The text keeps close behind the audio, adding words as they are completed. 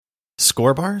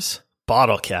Score bars,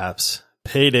 bottle caps,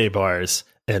 payday bars,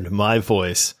 and my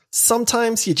voice.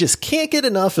 Sometimes you just can't get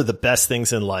enough of the best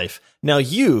things in life. Now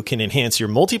you can enhance your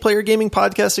multiplayer gaming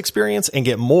podcast experience and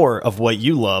get more of what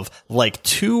you love, like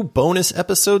 2 bonus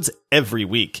episodes every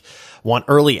week. Want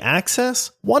early access?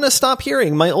 Want to stop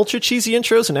hearing my ultra cheesy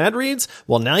intros and ad reads?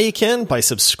 Well, now you can by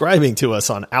subscribing to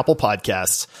us on Apple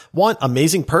Podcasts. Want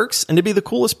amazing perks and to be the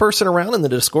coolest person around in the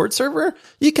Discord server?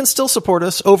 You can still support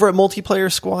us over at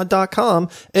multiplayersquad.com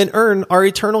and earn our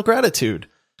eternal gratitude.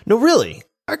 No, really,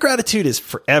 our gratitude is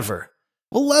forever.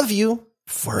 We'll love you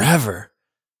forever.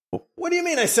 What do you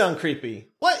mean I sound creepy?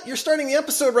 What? You're starting the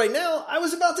episode right now? I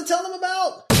was about to tell them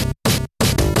about...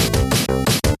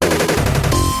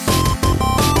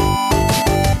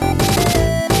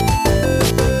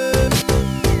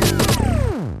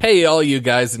 Hey, all you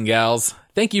guys and gals.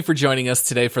 Thank you for joining us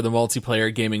today for the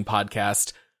Multiplayer Gaming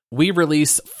Podcast. We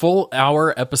release full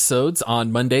hour episodes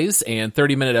on Mondays and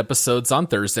 30-minute episodes on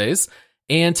Thursdays.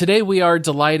 And today we are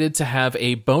delighted to have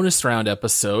a bonus round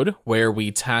episode where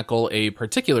we tackle a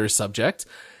particular subject.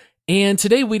 And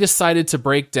today we decided to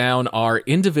break down our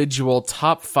individual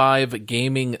top 5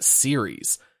 gaming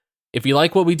series. If you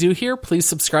like what we do here, please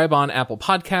subscribe on Apple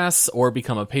Podcasts or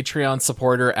become a Patreon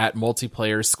supporter at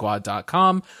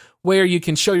multiplayersquad.com, where you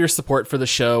can show your support for the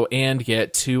show and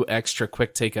get 2 extra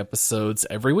quick take episodes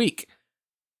every week.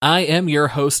 I am your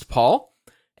host, Paul,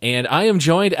 and I am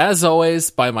joined, as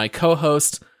always, by my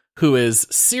co-host, who is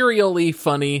serially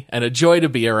funny and a joy to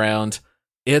be around.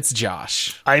 It's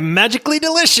Josh. I'm magically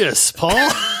delicious,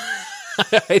 Paul.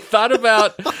 I thought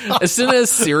about, as soon as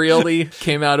serially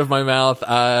came out of my mouth,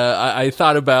 I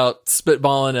thought about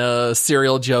spitballing a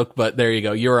cereal joke, but there you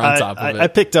go. You were on top of it. I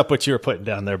picked up what you were putting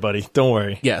down there, buddy. Don't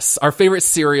worry. Yes, our favorite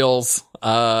cereals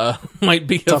might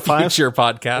be a future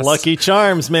podcast. Lucky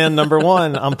Charms, man, number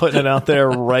 1. I'm putting it out there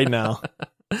right now.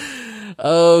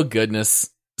 Oh,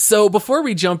 goodness. So before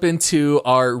we jump into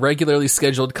our regularly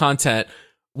scheduled content,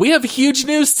 we have huge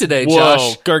news today,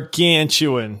 Josh.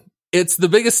 Gargantuan. It's the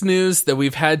biggest news that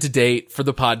we've had to date for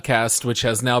the podcast, which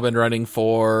has now been running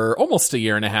for almost a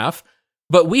year and a half.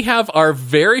 But we have our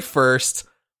very first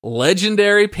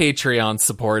legendary Patreon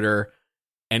supporter,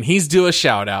 and he's due a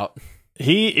shout out.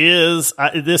 He is.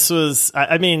 It's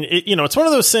one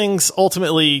of those things.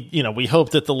 Ultimately, we hope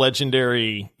that the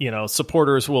legendary,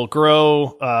 supporters will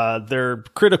grow. They're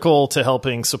critical to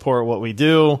helping support what we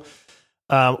do.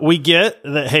 We get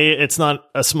that, hey, it's not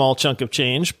a small chunk of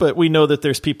change, but we know that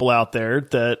there's people out there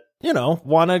that,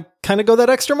 want to kind of go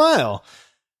that extra mile.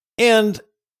 And,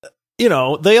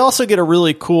 they also get a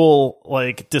really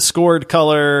cool, Discord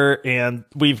color. And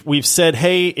we've said,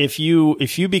 hey, if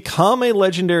you become a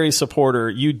legendary supporter,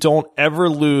 you don't ever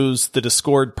lose the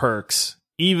Discord perks,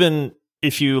 even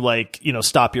if you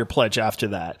stop your pledge after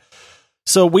that.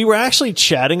 So we were actually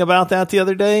chatting about that the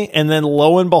other day, and then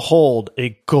lo and behold,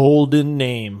 a golden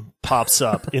name pops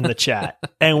up in the chat,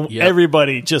 and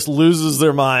Everybody just loses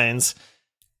their minds.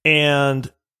 And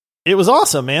it was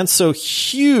awesome, man. So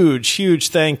huge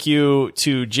thank you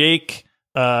to Jake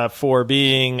for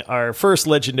being our first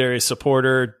legendary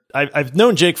supporter. I've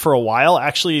known Jake for a while.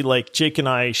 Actually, Jake and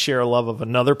I share a love of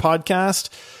another podcast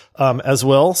as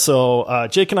well. So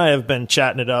Jake and I have been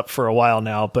chatting it up for a while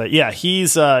now, but yeah,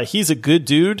 he's a good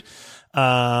dude.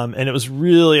 And it was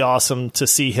really awesome to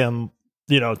see him,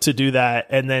 to do that.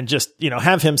 And then just,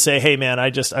 have him say, hey man, I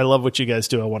love what you guys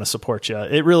do. I want to support you.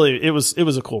 It was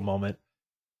a cool moment.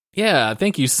 Yeah.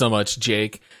 Thank you so much,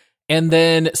 Jake. And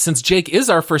then since Jake is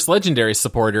our first legendary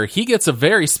supporter, he gets a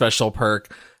very special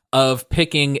perk of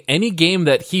picking any game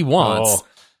that he wants.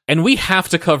 And we have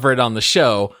to cover it on the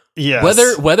show. Yes.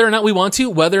 Whether or not we want to,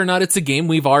 whether or not it's a game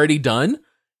we've already done.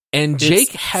 And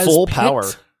Jake has full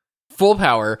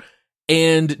power.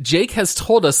 And Jake has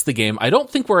told us the game. I don't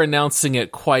think we're announcing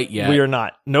it quite yet. We are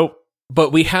not. Nope.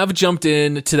 But we have jumped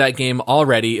into that game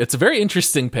already. It's a very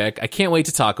interesting pick. I can't wait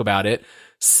to talk about it.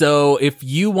 So if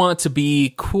you want to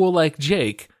be cool like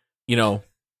Jake,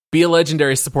 be a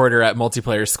legendary supporter at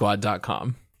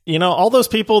multiplayersquad.com. All those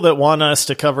people that want us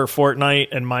to cover Fortnite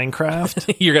and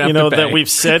Minecraft, you're gonna have to pay. That we've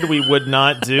said we would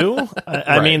not do.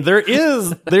 I mean, there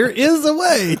is a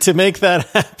way to make that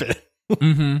happen.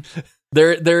 Mm-hmm.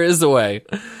 There is a way.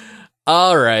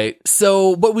 All right. So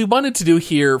what we wanted to do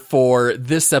here for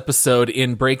this episode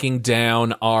in breaking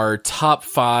down our top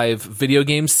 5 video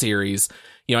game series,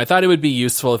 I thought it would be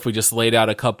useful if we just laid out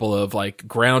a couple of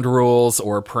ground rules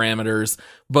or parameters,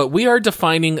 but we are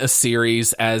defining a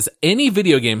series as any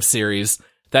video game series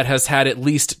that has had at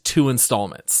least 2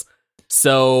 installments.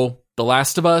 So The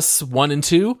Last of Us 1 and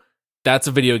 2, that's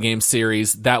a video game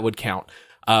series that would count.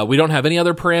 We don't have any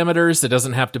other parameters. It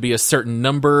doesn't have to be a certain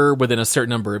number within a certain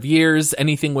number of years,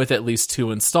 anything with at least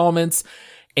 2 installments.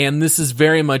 And this is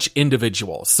very much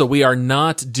individual. So we are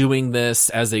not doing this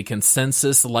as a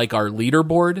consensus like our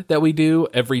leaderboard that we do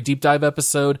every deep dive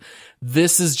episode.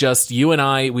 This is just you and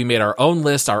I. We made our own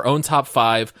list, our own top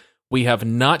 5. We have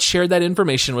not shared that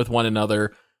information with one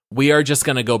another. We are just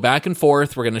going to go back and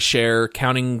forth. We're going to share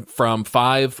counting from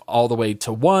 5 all the way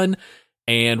to 1.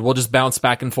 And we'll just bounce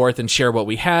back and forth and share what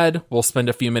we had. We'll spend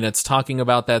a few minutes talking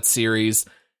about that series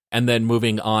and then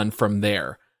moving on from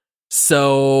there.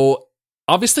 So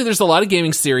obviously, there's a lot of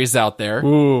gaming series out there.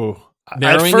 Ooh.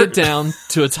 Narrowing it down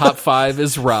to a top 5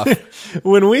 is rough.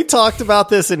 When we talked about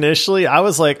this initially, I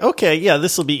was like, okay, yeah,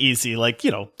 this will be easy. Like,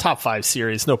 top 5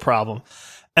 series, no problem.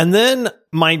 And then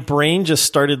my brain just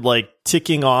started like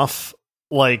ticking off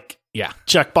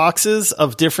check boxes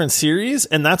of different series.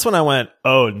 And that's when I went,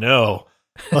 oh no.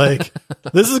 Like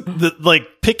this is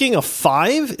picking a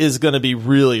 5 is going to be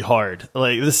really hard.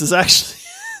 Like this is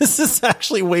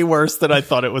actually way worse than I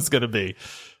thought it was going to be.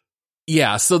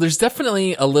 Yeah, so there's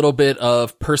definitely a little bit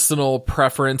of personal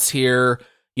preference here.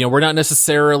 We're not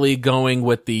necessarily going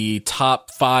with the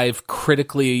top 5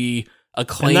 critically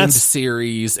acclaimed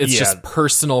series. It's just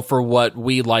personal for what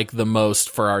we like the most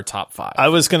for our top 5. I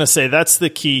was going to say that's the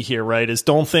key here, right? Is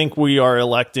don't think we are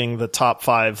electing the top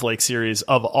 5 series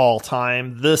of all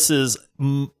time. This is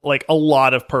like a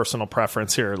lot of personal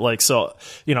preference here. So,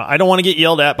 I don't want to get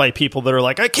yelled at by people that are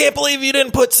like, I can't believe you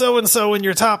didn't put so-and-so in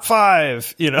your top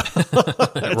 5.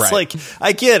 It's like,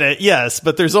 I get it. Yes,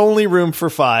 but there's only room for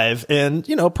 5. And,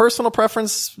 personal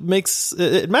preference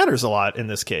it matters a lot in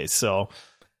this case. So,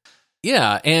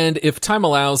 yeah, and if time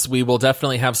allows, we will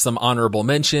definitely have some honorable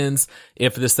mentions.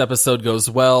 If this episode goes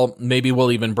well, maybe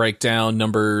we'll even break down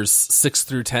numbers 6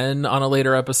 through 10 on a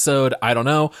later episode. I don't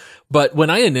know. But when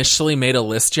I initially made a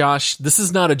list, Josh, this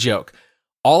is not a joke.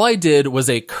 All I did was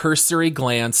a cursory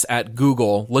glance at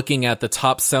Google looking at the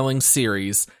top selling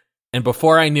series. And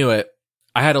before I knew it,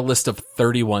 I had a list of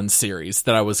 31 series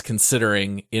that I was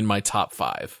considering in my top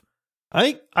 5.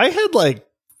 I had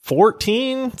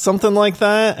 14, something like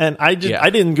that. And I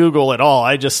didn't Google at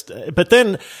all. But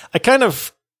then I kind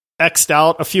of X'd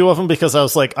out a few of them because I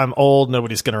was like, I'm old.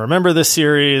 Nobody's going to remember this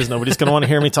series. Nobody's going to want to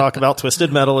hear me talk about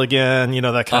Twisted Metal again,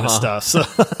 that kind of stuff. So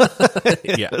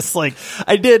it's like,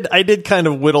 I did kind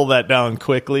of whittle that down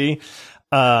quickly.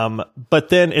 But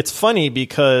then it's funny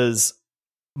because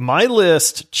my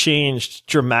list changed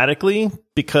dramatically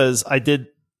because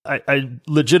I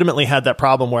legitimately had that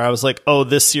problem where I was like, oh,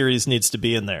 this series needs to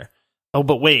be in there. Oh,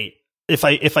 but wait, if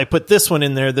I put this one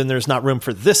in there, then there's not room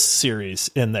for this series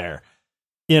in there,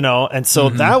 And so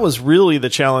that was really the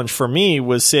challenge for me,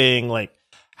 was saying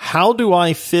how do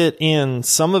I fit in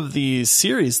some of these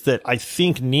series that I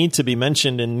think need to be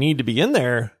mentioned and need to be in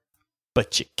there,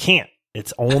 but you can't.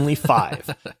 It's only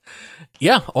 5.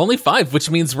 Yeah, only 5,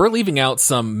 which means we're leaving out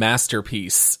some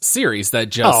masterpiece series that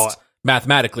just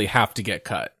mathematically have to get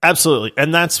cut. Absolutely.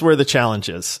 And that's where the challenge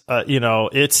is.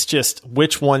 It's just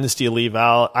which ones do you leave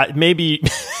out? Maybe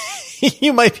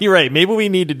you might be right. Maybe we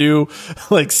need to do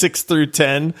 6 through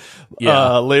 10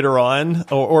 later on,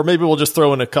 or maybe we'll just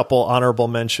throw in a couple honorable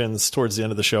mentions towards the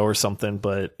end of the show or something.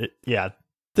 But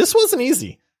this wasn't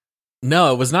easy.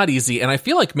 No, it was not easy. And I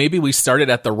feel like maybe we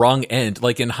started at the wrong end.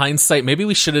 In hindsight, maybe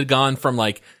we should have gone from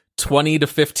 20 to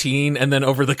 15, and then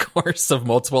over the course of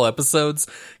multiple episodes,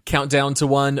 count down to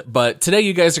 1. But today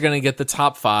you guys are going to get the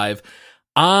top 5.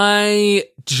 I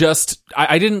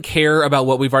didn't care about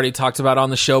what we've already talked about on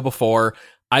the show before.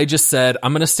 I just said,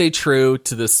 I'm going to stay true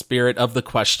to the spirit of the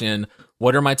question.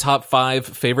 What are my top 5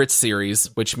 favorite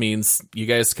series? Which means you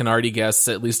guys can already guess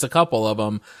at least a couple of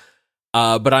them.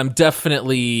 But I'm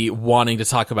definitely wanting to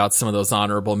talk about some of those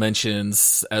honorable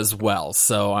mentions as well.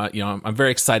 So, I'm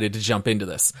very excited to jump into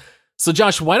this. So,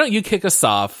 Josh, why don't you kick us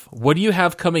off? What do you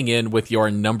have coming in with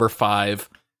your number 5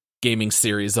 gaming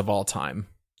series of all time?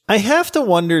 I have to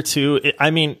wonder, too.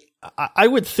 I mean, I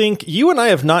would think you and I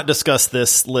have not discussed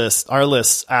our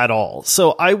lists at all.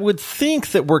 So I would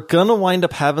think that we're going to wind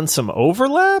up having some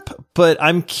overlap, but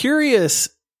I'm curious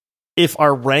if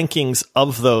our rankings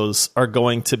of those are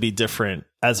going to be different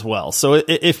as well. So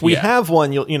if we have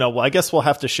one, I guess we'll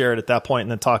have to share it at that point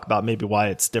and then talk about maybe why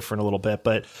it's different a little bit.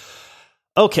 But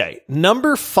okay,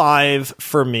 number 5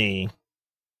 for me,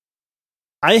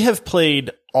 I have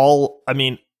played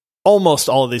almost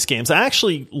all of these games. I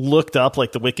actually looked up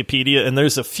the Wikipedia, and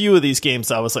there's a few of these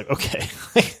games I was like, okay,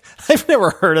 I've never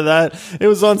heard of that. It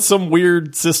was on some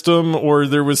weird system, or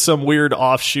there was some weird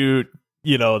offshoot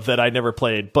that I never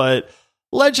played, but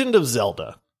Legend of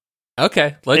Zelda.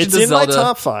 Okay. It's in my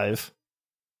top 5.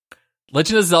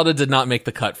 Legend of Zelda did not make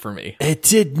the cut for me. It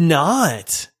did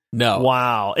not. No.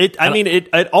 Wow. It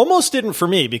almost didn't for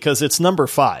me because it's number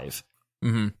 5.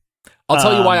 Mm-hmm. I'll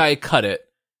tell you why I cut it.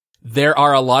 There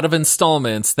are a lot of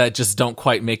installments that just don't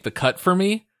quite make the cut for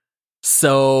me.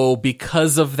 So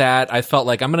because of that, I felt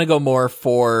like I'm going to go more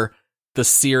for the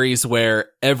series where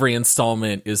every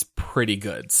installment is pretty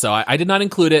good. So I did not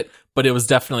include it, but it was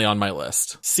definitely on my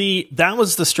list. See, that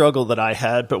was the struggle that I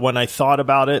had. But when I thought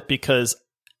about it, because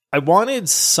I wanted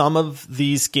some of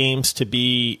these games to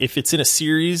be, if it's in a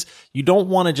series, you don't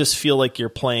want to just feel like you're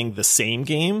playing the same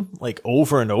game like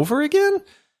over and over again.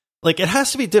 Like it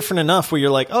has to be different enough where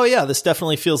you're like, oh yeah, this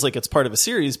definitely feels like it's part of a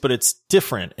series, but it's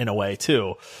different in a way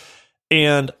too.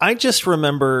 And I just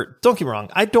remember, don't get me wrong,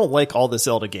 I don't like all the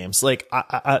Zelda games. Like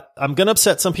I'm going to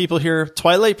upset some people here.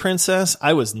 Twilight Princess,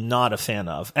 I was not a fan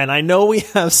of. And I know we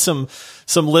have some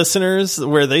listeners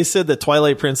where they said that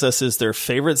Twilight Princess is their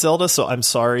favorite Zelda. So I'm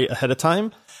sorry ahead of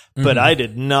time, but I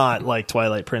did not like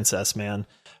Twilight Princess, man.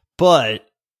 But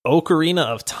Ocarina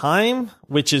of Time,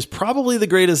 which is probably the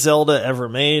greatest Zelda ever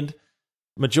made.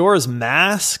 Majora's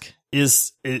Mask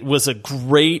was a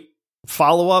great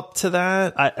follow-up to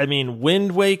that. I mean,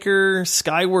 Wind Waker,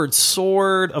 Skyward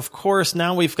Sword, of course.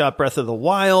 Now we've got Breath of the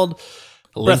Wild.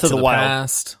 Breath of the Wild.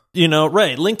 Past. You know,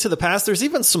 right. Link to the Past. There's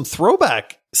even some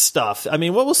throwback stuff. I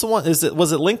mean, what was the one?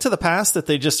 Was it Link to the Past that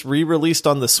they just re-released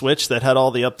on the Switch that had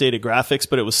all the updated graphics,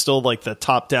 but it was still like the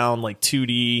top-down, like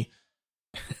 2D?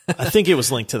 I think it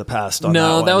was Link to the Past on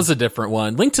No, that was a different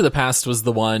one. Link to the Past was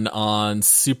the one on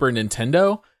Super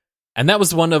Nintendo, and that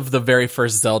was one of the very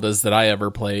first Zeldas that I ever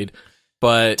played.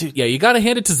 But dude, yeah, you got to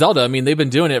hand it to Zelda. I mean, they've been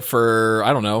doing it for,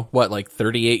 I don't know, like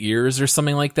 38 years or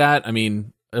something like that. I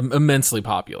mean, immensely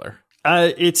popular.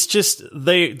 It's just,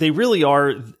 they really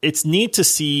are. It's neat to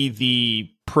see the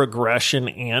progression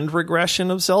and regression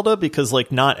of Zelda because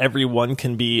like not everyone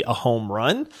can be a home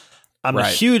run. I'm a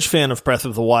huge fan of Breath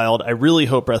of the Wild. I really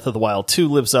hope Breath of the Wild 2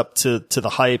 lives up to the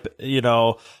hype. You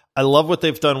know, I love what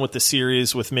they've done with the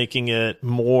series with making it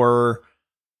more,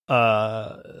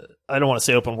 I don't want to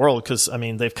say open world because I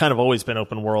mean they've kind of always been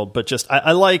open world, but just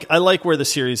I like where the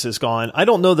series has gone. I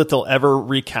don't know that they'll ever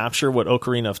recapture what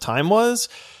Ocarina of Time was,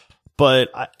 but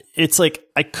it's like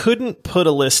I couldn't put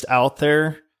a list out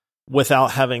there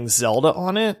without having Zelda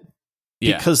on it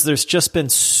because there's just been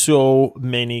so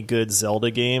many good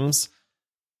Zelda games.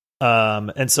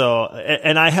 And so,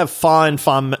 and I have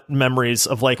fond memories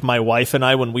of like my wife and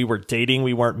I, when we were dating,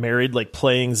 we weren't married, like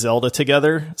playing Zelda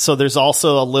together. So there's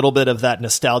also a little bit of that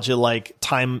nostalgia, like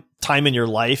time in your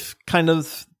life kind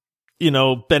of, you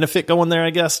know, benefit going there, I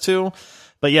guess too.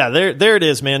 But yeah, there it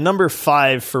is, man. Number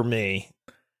 5 for me.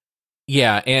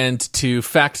 Yeah. And to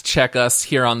fact check us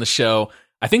here on the show,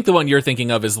 I think the one you're thinking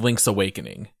of is Link's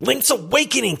Awakening. Link's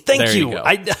Awakening. Thank you.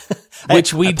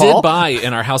 Which we did buy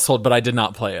in our household, but I did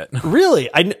not play it. Really?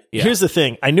 Here's the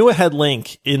thing. I knew it had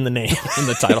Link in the name. In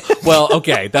the title. Well,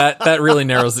 okay. That really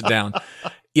narrows it down.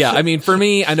 Yeah. I mean, for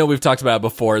me, I know we've talked about it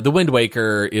before. The Wind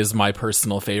Waker is my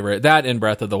personal favorite. That and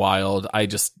Breath of the Wild, I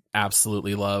just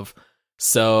absolutely love.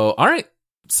 So, all right.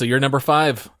 So your number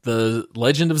 5, The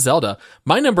Legend of Zelda.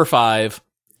 My number 5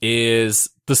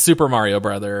 is the Super Mario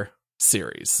Brother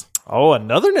series. Oh,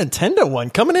 another Nintendo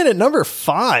one coming in at number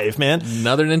 5, man.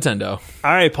 Another Nintendo.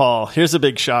 All right, Paul, here's a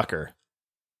big shocker.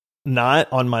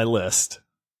 Not on my list.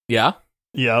 Yeah?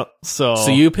 Yeah. So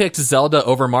you picked Zelda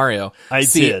over Mario. I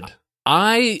did.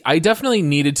 I definitely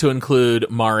needed to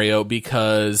include Mario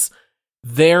because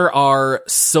there are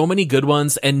so many good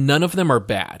ones and none of them are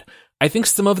bad. I think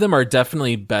some of them are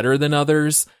definitely better than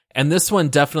others. And this one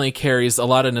definitely carries a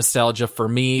lot of nostalgia for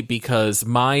me because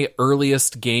my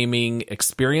earliest gaming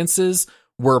experiences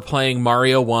were playing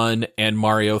Mario 1 and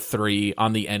Mario 3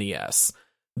 on the NES.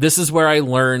 This is where I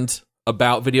learned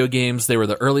about video games. They were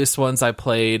the earliest ones I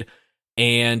played,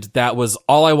 and that was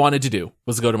all I wanted to do,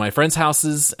 was go to my friends'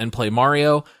 houses and play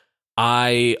Mario.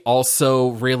 I also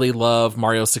really love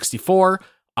Mario 64.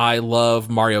 I love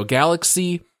Mario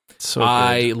Galaxy. So good.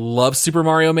 I love Super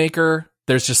Mario Maker.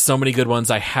 There's just so many good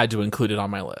ones. I had to include it on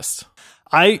my list.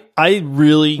 I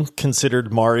really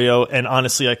considered Mario, and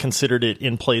honestly, I considered it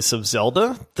in place of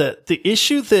Zelda. The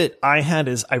issue that I had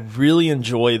is I really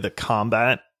enjoy the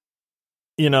combat,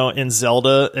 you know, in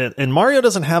Zelda, and Mario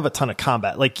doesn't have a ton of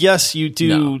combat. Like, yes, you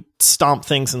do stomp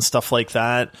things and stuff like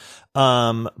that.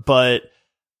 But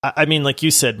I mean, like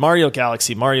you said, Mario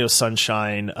Galaxy, Mario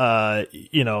Sunshine,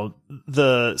 you know,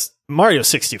 the Mario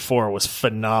 64 was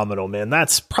phenomenal, man.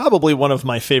 That's probably one of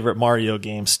my favorite Mario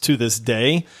games to this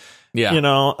day. Yeah. You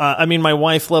know, I mean, my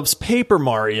wife loves Paper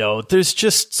Mario. There's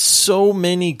just so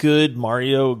many good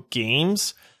Mario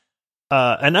games.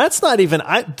 And that's not even,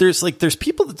 there's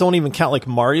people that don't even count like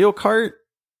Mario Kart.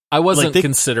 I wasn't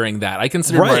considering that. I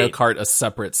consider Mario Kart a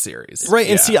separate series. Right.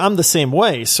 And see, I'm the same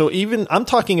way. So even I'm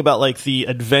talking about like the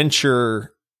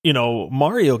adventure,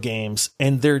 Mario games,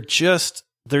 and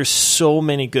there's so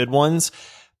many good ones.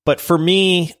 But for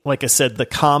me, like I said, the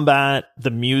combat,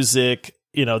 the music,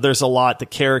 there's a lot, the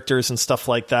characters and stuff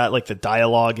like that, like the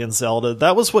dialogue in Zelda,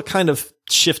 that was what kind of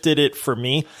shifted it for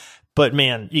me. But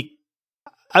man,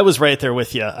 I was right there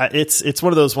with you. It's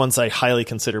one of those ones I highly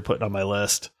consider putting on my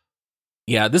list.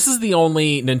 Yeah, this is the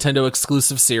only Nintendo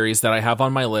exclusive series that I have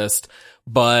on my list,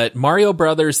 but Mario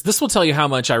Brothers, this will tell you how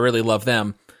much I really love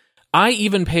them. I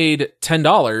even paid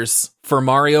 $10 for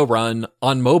Mario Run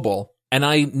on mobile, and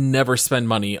I never spend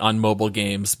money on mobile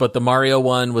games, but the Mario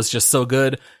one was just so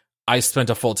good, I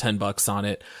spent a full $10 on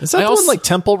it. Is that the one like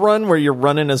Temple Run where you're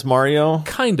running as Mario?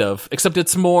 Kind of, except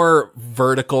it's more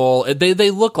vertical. They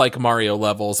look like Mario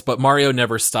levels, but Mario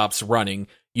never stops running.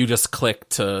 You just click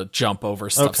to jump over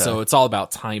stuff. Okay. So it's all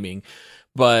about timing.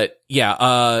 But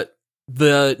yeah,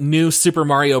 the new Super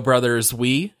Mario Brothers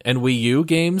Wii and Wii U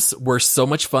games were so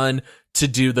much fun to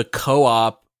do the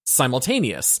co-op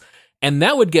simultaneous. And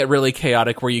that would get really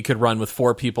chaotic where you could run with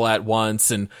 4 people at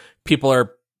once and people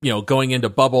are, going into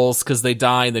bubbles because they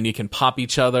die and then you can pop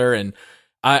each other. And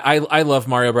I love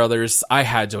Mario Brothers. I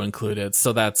had to include it.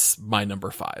 So that's my number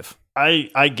 5.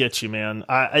 I get you, man.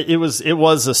 It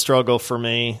was a struggle for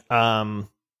me.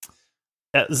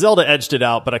 Zelda edged it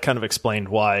out, but I kind of explained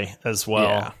why as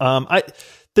well. Yeah.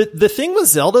 The thing with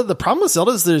Zelda, the problem with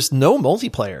Zelda is there's no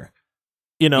multiplayer.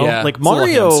 Like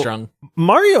Mario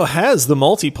has the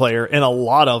multiplayer in a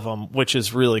lot of them, which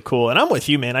is really cool. And I'm with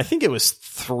you, man. I think it was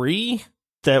 3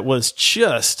 that was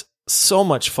just so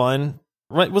much fun.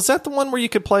 Right? Was that the one where you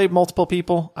could play multiple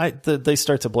people? They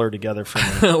start to blur together for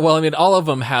me. Well, I mean, all of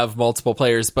them have multiple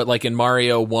players, but like in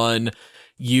Mario 1,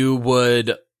 you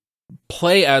would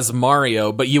play as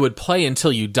Mario, but you would play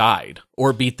until you died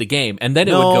or beat the game, and then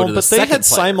it would go to the second player. But they had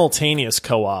simultaneous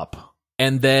co-op.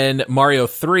 And then Mario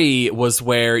 3 was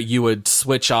where you would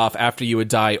switch off after you would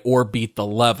die or beat the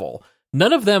level.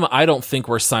 None of them, I don't think,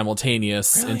 were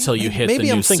simultaneous until you hit the new Super Mario Brothers.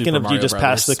 Maybe I'm thinking of you just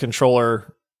pass the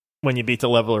controller when you beat the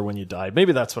level or when you died.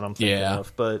 Maybe that's what I'm thinking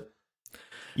of. But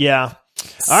yeah.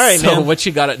 All right, so man. What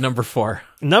you got at number 4?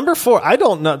 Number 4, I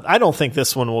don't know. I don't think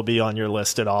this one will be on your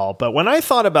list at all. But when I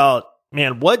thought about,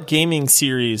 man, what gaming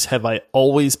series have I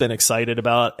always been excited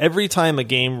about? Every time a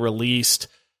game released,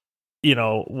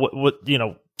 what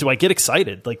do I get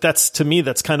excited? Like to me,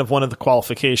 that's kind of one of the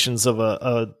qualifications of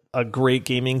a great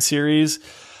gaming series.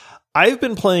 I've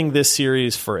been playing this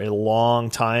series for a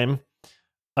long time.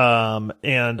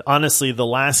 And honestly, the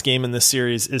last game in this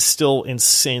series is still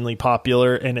insanely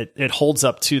popular and it holds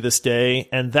up to this day.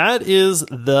 And that is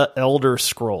The Elder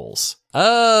Scrolls.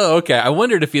 Oh, okay. I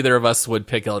wondered if either of us would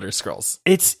pick Elder Scrolls.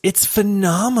 It's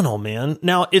phenomenal, man.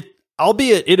 Now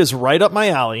albeit it is right up my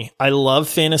alley. I love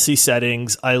fantasy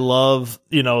settings. I love,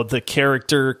 the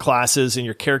character classes and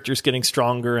your characters getting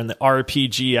stronger and the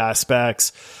RPG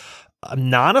aspects.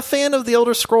 I'm not a fan of the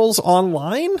Elder Scrolls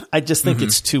Online. I just think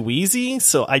it's too easy.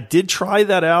 So I did try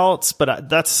that out,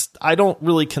 but I don't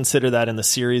really consider that in the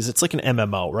series. It's like an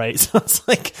MMO, right? So it's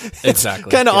like exactly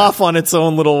kind of off on its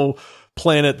own little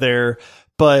planet there.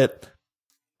 But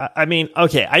I mean,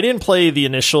 okay, I didn't play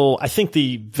I think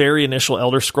the very initial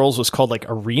Elder Scrolls was called like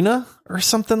Arena or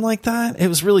something like that. It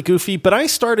was really goofy, but I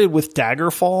started with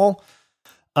Daggerfall.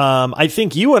 I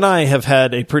think you and I have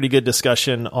had a pretty good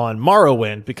discussion on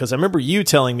Morrowind because I remember you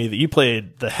telling me that you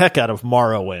played the heck out of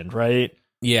Morrowind, right?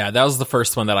 Yeah, that was the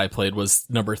first one that I played, was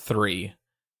number 3.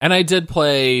 And I did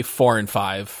play 4 and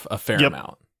 5 a fair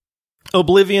amount.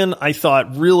 Oblivion, I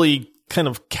thought, really kind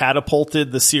of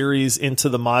catapulted the series into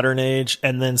the modern age.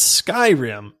 And then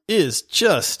Skyrim is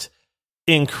just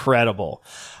incredible.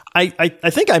 I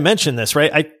think I mentioned this,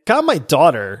 right? I got my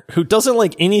daughter, who doesn't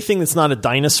like anything that's not a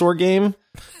dinosaur game,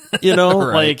 right.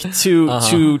 Like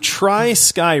to try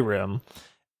Skyrim.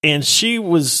 And she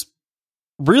was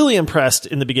really impressed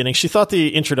in the beginning. She thought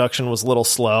the introduction was a little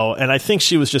slow. And I think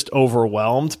she was just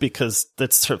overwhelmed because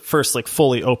that's her first like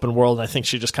fully open world. And I think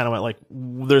she just kind of went like,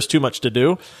 there's too much to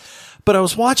do. But I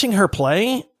was watching her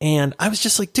play and I was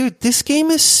just like, dude, this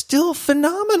game is still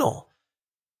phenomenal.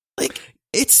 Like,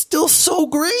 it's still so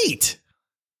great.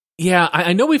 Yeah,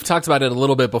 I know we've talked about it a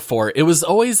little bit before. It was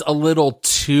always a little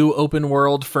too open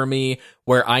world for me,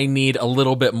 where I need a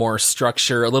little bit more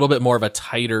structure, a little bit more of a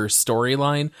tighter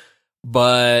storyline.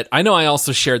 But I know I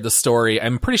also shared the story,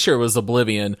 I'm pretty sure it was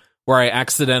Oblivion, where I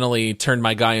accidentally turned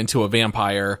my guy into a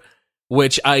vampire,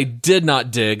 which I did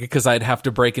not dig because I'd have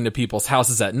to break into people's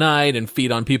houses at night and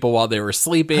feed on people while they were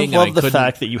sleeping. I love the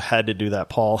fact that you had to do that,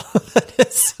 Paul.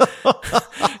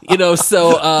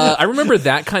 I remember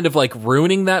that kind of like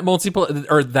ruining that multiplayer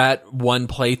or that one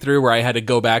playthrough where I had to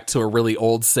go back to a really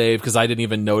old save because I didn't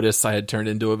even notice I had turned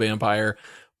into a vampire.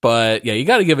 But yeah, you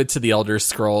got to give it to the Elder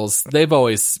Scrolls. They've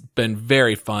always been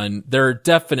very fun. They're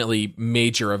definitely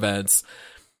major events.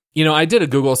 I did a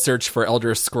Google search for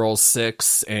Elder Scrolls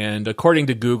 6, and according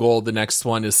to Google, the next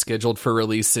one is scheduled for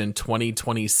release in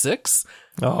 2026.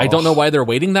 Oh. I don't know why they're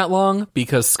waiting that long,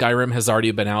 because Skyrim has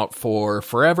already been out for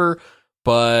forever,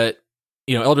 but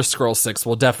Elder Scrolls 6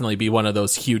 will definitely be one of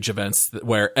those huge events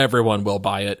where everyone will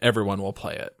buy it, everyone will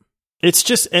play it. It's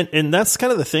just, and that's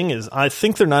kind of the thing is, I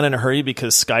think they're not in a hurry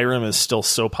because Skyrim is still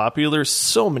so popular,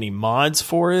 so many mods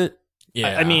for it.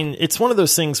 Yeah. I mean, it's one of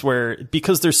those things where,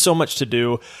 because there's so much to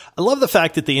do, I love the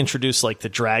fact that they introduced like the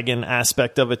dragon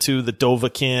aspect of it too, the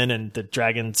Dovahkiin and the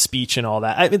dragon speech and all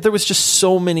that. I mean, there was just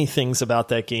so many things about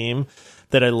that game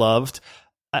that I loved.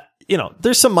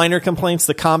 There's some minor complaints.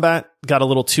 The combat got a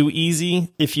little too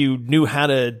easy if you knew how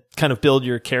to kind of build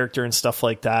your character and stuff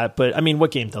like that. But I mean,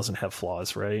 what game doesn't have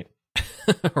flaws, right?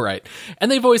 Right. And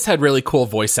they've always had really cool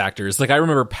voice actors. Like I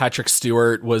remember Patrick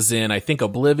Stewart was in, I think,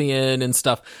 Oblivion and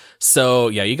stuff. So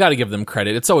yeah, you got to give them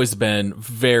credit. It's always been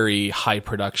very high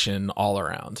production all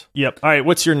around. Yep. All right.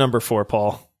 What's your number 4,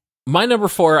 Paul? My number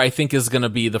 4, I think, is going to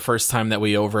be the first time that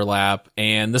we overlap.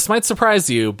 And this might surprise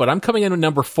you, but I'm coming in with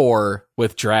number 4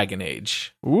 with Dragon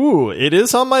Age. Ooh, it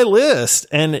is on my list.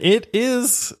 And it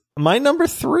is my number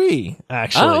 3,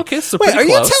 actually. Oh, okay. So wait, are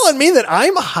close. you telling me that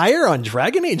I'm higher on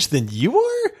Dragon Age than you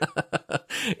are?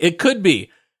 It could be.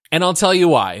 And I'll tell you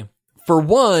why. For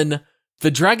one,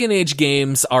 the Dragon Age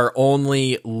games are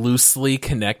only loosely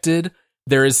connected.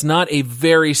 There is not a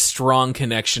very strong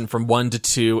connection from 1 to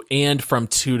 2 and from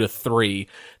 2 to 3.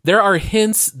 There are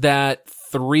hints that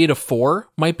 3 to 4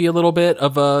 might be a little bit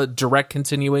of a direct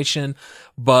continuation,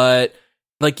 but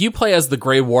like you play as the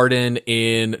Grey Warden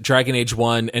in Dragon Age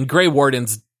 1, and Grey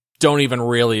Wardens don't even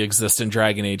really exist in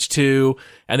Dragon Age 2,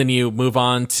 and then you move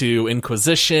on to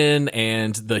Inquisition,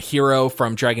 and the hero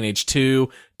from Dragon Age 2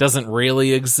 doesn't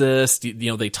really exist.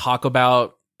 They talk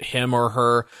about him or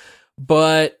her,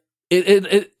 but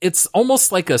it's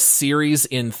almost like a series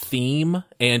in theme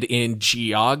and in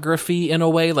geography in a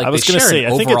way. Like I was going to say, I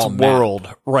think it's world,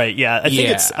 right? Yeah, I think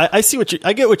it's. I see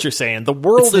I get what you're saying. The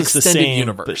world is the same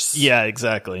universe. Yeah,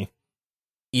 exactly.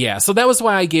 Yeah, so that was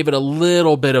why I gave it a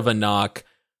little bit of a knock.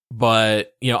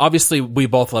 But obviously, we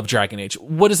both love Dragon Age.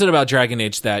 What is it about Dragon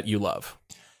Age that you love?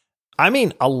 I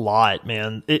mean, a lot,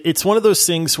 man. It's one of those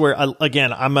things where,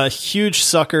 I'm a huge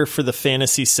sucker for the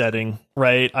fantasy setting,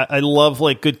 right? I love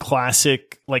like good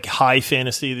classic, like high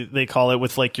fantasy, they call it,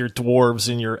 with like your dwarves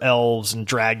and your elves and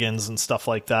dragons and stuff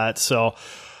like that. So,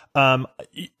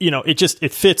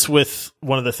 it fits with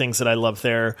one of the things that I love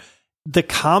there. The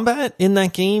combat in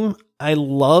that game, I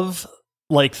love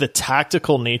like the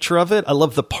tactical nature of it. I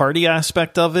love the party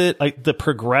aspect of it. The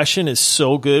progression is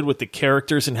so good with the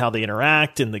characters and how they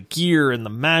interact, and the gear and the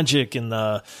magic and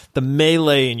the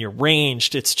melee and your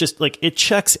ranged. It's just like, it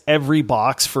checks every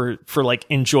box for like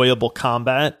enjoyable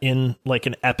combat in like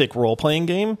an epic role playing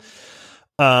game.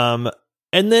 And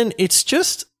then it's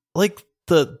just like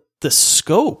the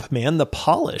scope, man, the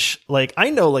polish. Like, I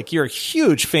know like you're a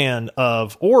huge fan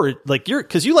of,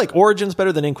 cause you like Origins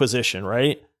better than Inquisition,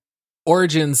 right?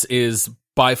 Origins is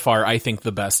by far, I think,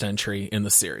 the best entry in the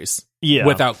series. Yeah.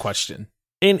 Without question.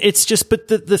 And it's just, but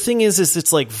the thing is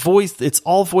it's like it's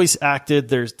all voice acted.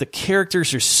 The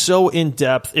characters are so in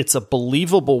depth. It's a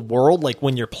believable world. Like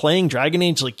when you're playing Dragon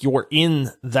Age, like you're in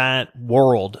that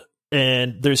world,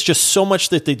 and there's just so much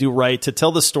that they do right to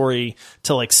tell the story,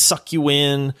 to like suck you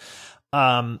in.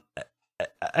 I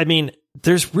mean,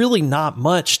 there's really not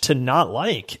much to not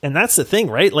like. And that's the thing,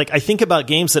 right? Like I think about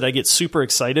games that I get super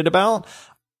excited about,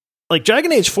 like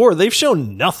Dragon Age 4, they've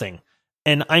shown nothing.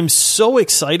 And I'm so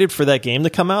excited for that game to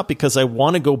come out because I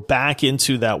want to go back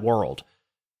into that world,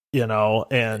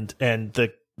 and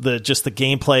the just the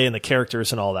gameplay and the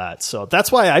characters and all that. So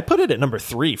that's why I put it at number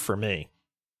 3 for me.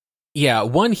 Yeah.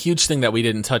 One huge thing that we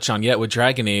didn't touch on yet with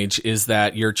Dragon Age is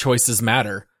that your choices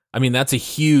matter. I mean, that's a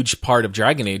huge part of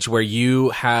Dragon Age, where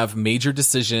you have major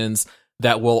decisions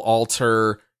that will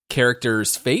alter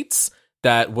characters' fates,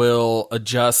 that will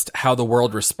adjust how the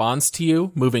world responds to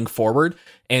you moving forward.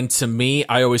 And to me,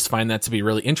 I always find that to be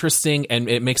really interesting, and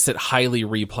it makes it highly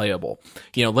replayable.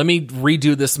 Let me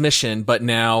redo this mission, but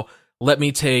now let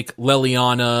me take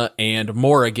Leliana and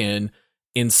Morrigan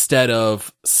instead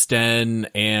of Sten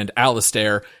and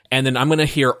Alistair, and then I'm going to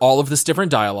hear all of this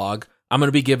different dialogue. I'm going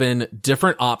to be given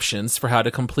different options for how to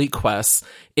complete quests.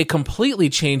 It completely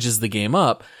changes the game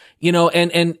up,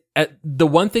 and the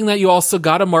one thing that you also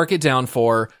got to mark it down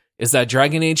for is that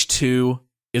Dragon Age 2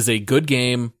 is a good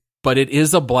game, but it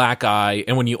is a black eye.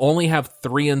 And when you only have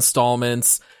 3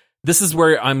 installments, this is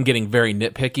where I'm getting very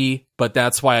nitpicky, but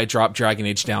that's why I dropped Dragon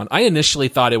Age down. I initially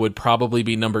thought it would probably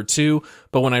be number 2,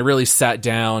 but when I really sat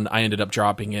down, I ended up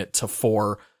dropping it to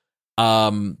 4.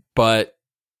 But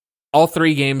all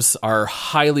 3 games are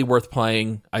highly worth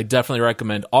playing. I definitely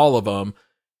recommend all of them.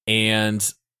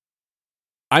 And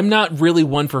I'm not really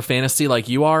one for fantasy like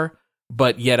you are,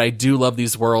 but yet I do love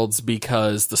these worlds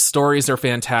because the stories are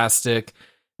fantastic.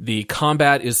 The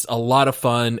combat is a lot of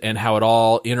fun, and how it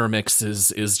all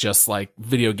intermixes is just like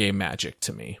video game magic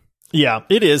to me. Yeah,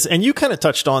 it is. And you kind of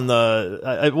touched on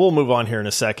we'll move on here in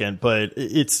a second, but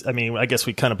I guess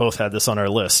we kind of both had this on our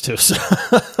list too. So,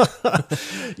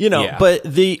 Yeah. But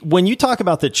when you talk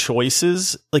about the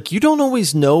choices, like, you don't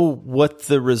always know what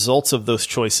the results of those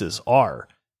choices are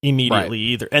immediately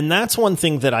either. And that's one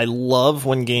thing that I love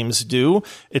when games do.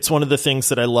 It's one of the things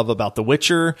that I love about The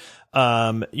Witcher,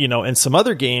 and some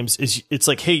other games is it's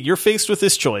like, hey, you're faced with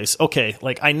this choice. Okay.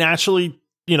 Like, I naturally,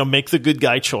 make the good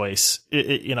guy choice.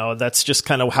 That's just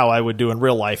kind of how I would do in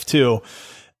real life too.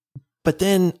 But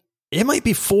then it might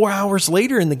be 4 hours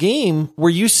later in the game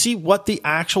where you see what the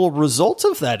actual result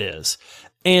of that is.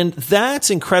 And that's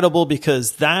incredible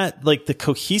because that, like, the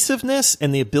cohesiveness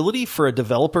and the ability for a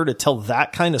developer to tell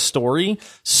that kind of story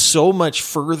so much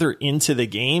further into the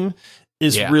game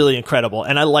is really incredible.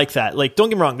 And I like that. Like, don't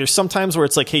get me wrong. There's some times where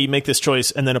it's like, hey, you make this choice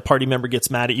and then a party member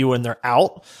gets mad at you and they're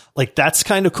out. Like, that's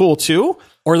kind of cool too.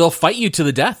 Or they'll fight you to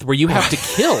the death where you have to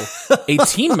kill a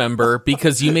team member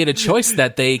because you made a choice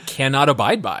that they cannot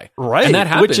abide by. Right. And that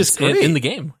happens which is in the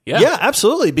game. Yeah. Yeah,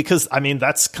 absolutely. Because,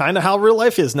 that's kind of how real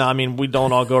life is now. We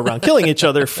don't all go around killing each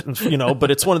other, but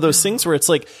it's one of those things where it's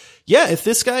like, yeah, if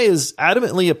this guy is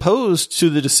adamantly opposed to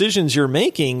the decisions you're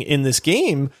making in this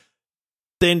game,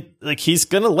 then, like, he's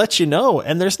going to let you know.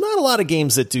 And there's not a lot of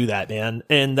games that do that, man.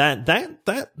 And that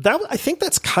I think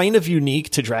that's kind of unique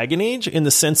to Dragon Age in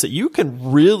the sense that you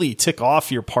can really tick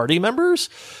off your party members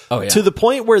to the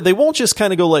point where they won't just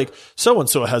kind of go like,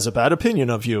 so-and-so has a bad opinion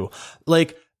of you.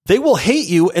 Like, they will hate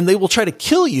you and they will try to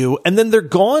kill you. And then they're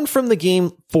gone from the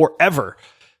game forever,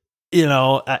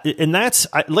 and that's,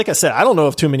 like I said, I don't know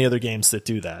of too many other games that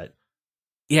do that.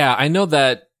 Yeah. I know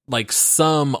that, like,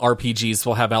 some RPGs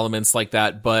will have elements like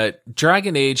that, but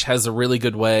Dragon Age has a really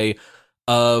good way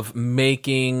of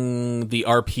making the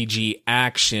RPG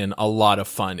action a lot of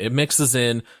fun. It mixes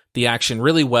in the action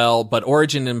really well, but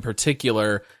Origin in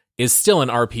particular is still an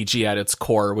RPG at its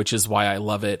core, which is why I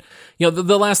love it.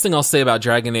 The last thing I'll say about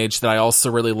Dragon Age that I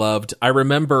also really loved, I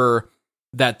remember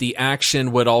that the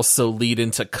action would also lead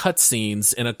into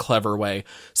cutscenes in a clever way.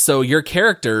 So your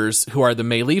characters, who are the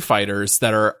melee fighters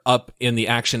that are up in the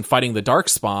action fighting the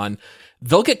Darkspawn,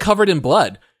 they'll get covered in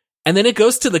blood. And then it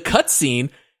goes to the cutscene,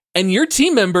 and your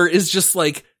team member is just,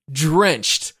 like,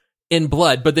 drenched in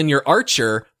blood, but then your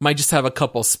archer might just have a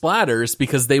couple splatters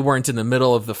because they weren't in the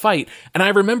middle of the fight. And I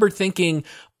remember thinking,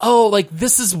 oh, like,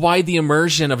 this is why the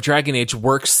immersion of Dragon Age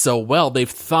works so well. They've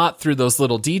thought through those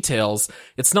little details.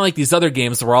 It's not like these other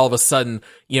games where all of a sudden,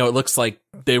 it looks like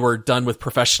they were done with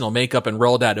professional makeup and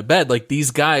rolled out of bed. Like,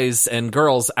 these guys and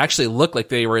girls actually look like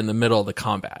they were in the middle of the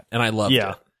combat. And I loved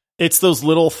it. It's those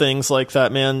little things like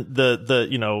that, man.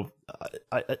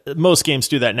 Most games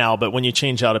do that now, but when you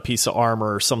change out a piece of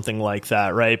armor or something like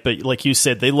that, right? But like you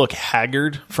said, they look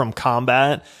haggard from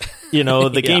combat.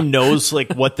 The game knows,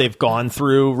 like, what they've gone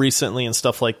through recently and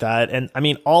stuff like that. And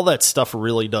all that stuff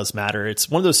really does matter. It's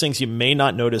one of those things you may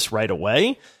not notice right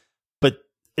away, but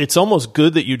it's almost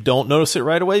good that you don't notice it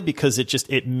right away because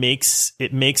it makes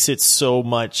it so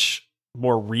much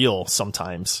more real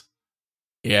sometimes.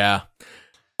 Yeah.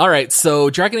 All right,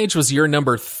 so Dragon Age was your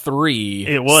number 3.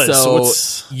 It was. So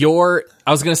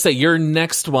I was going to say, your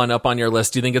next one up on your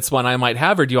list, do you think it's one I might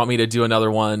have, or do you want me to do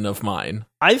another one of mine?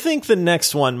 I think the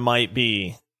next one might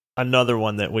be another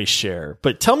one that we share.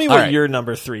 But tell me what your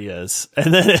number 3 is.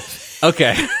 And then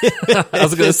okay. I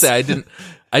was going to say,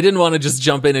 I didn't want to just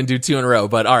jump in and do 2 in a row,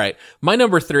 but all right. My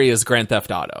number 3 is Grand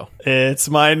Theft Auto. It's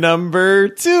my number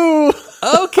 2.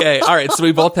 Okay. All right. So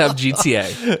we both have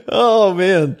GTA. Oh,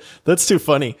 man. That's too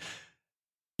funny.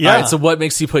 Yeah. All right. So what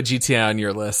makes you put GTA on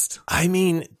your list?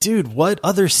 Dude, what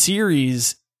other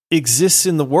series exists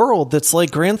in the world that's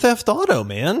like Grand Theft Auto,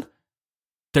 man?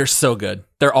 They're so good.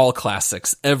 They're all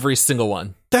classics. Every single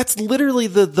one. That's literally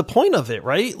the point of it,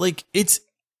 right? Like, it's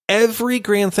every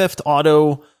Grand Theft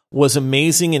Auto was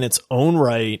amazing in its own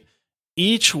right.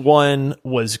 Each one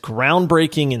was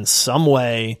groundbreaking in some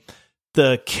way.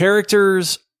 The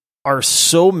characters are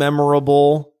so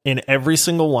memorable in every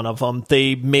single one of them.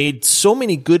 They made so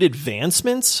many good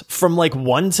advancements from like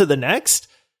one to the next.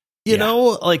 You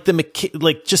know, like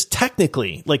like just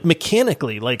technically, like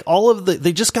mechanically, like all of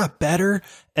they just got better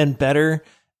and better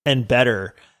and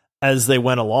better as they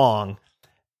went along.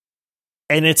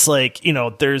 And it's like, you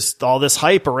know, there's all this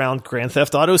hype around Grand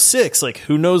Theft Auto 6. Like,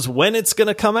 who knows when it's going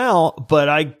to come out, but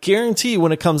I guarantee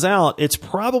when it comes out, it's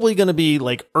probably going to be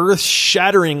like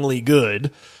earth-shatteringly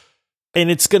good.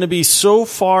 And it's going to be so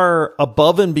far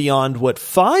above and beyond what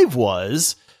 5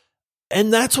 was.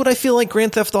 And that's what I feel like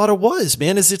Grand Theft Auto was,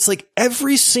 man, is it's like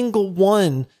every single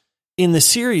one in the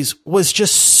series was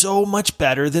just so much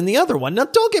better than the other one. Now,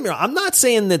 don't get me wrong. I'm not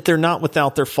saying that they're not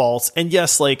without their faults. And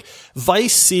yes, like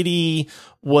Vice City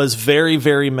was very,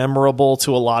 very memorable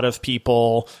to a lot of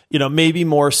people, you know, maybe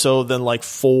more so than like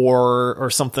 4 or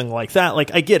something like that.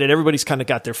 Like, I get it. Everybody's kind of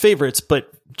got their favorites, but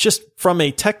just from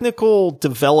a technical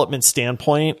development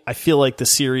standpoint, I feel like the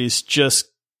series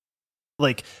just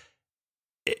like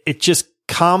it just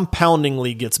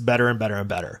compoundingly gets better and better and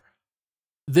better.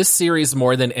 This series,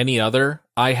 more than any other,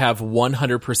 I have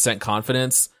 100%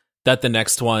 confidence that the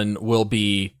next one will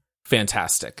be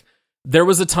fantastic. There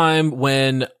was a time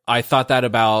when I thought that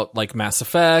about like Mass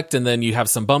Effect, and then you have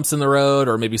some bumps in the road,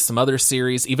 or maybe some other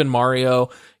series, even Mario,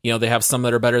 you know, they have some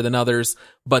that are better than others,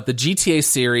 but the GTA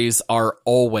series are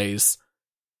always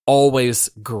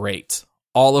great.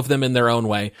 All of them in their own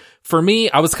way. For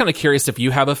me, I was kind of curious if you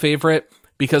have a favorite,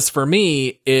 because for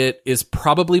me, it is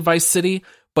probably Vice City.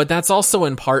 But that's also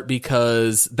in part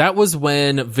because that was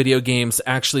when video games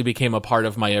actually became a part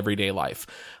of my everyday life.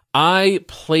 I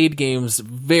played games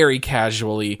very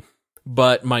casually,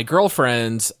 but my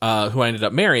girlfriend, who I ended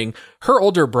up marrying, her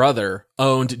older brother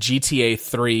owned GTA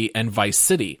 3 and Vice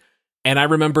City. And I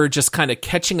remember just kind of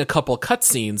catching a couple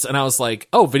cutscenes, and I was like,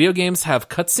 oh, video games have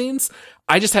cutscenes?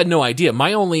 I just had no idea.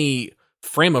 My only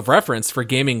frame of reference for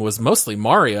gaming was mostly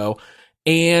Mario.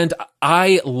 And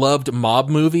I loved mob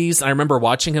movies. I remember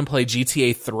watching him play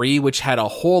GTA 3, which had a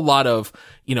whole lot of,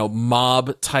 you know,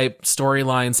 mob type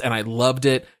storylines, and I loved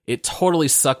it. It totally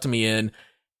sucked me in.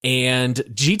 And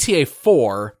GTA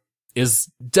 4 is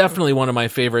definitely one of my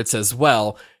favorites as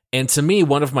well. And to me,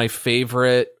 one of my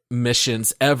favorite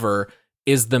missions ever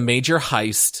is the major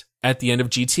heist at the end of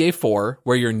GTA 4,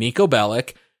 where you're Nico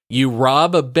Bellic, you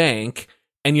rob a bank,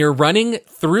 and you're running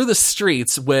through the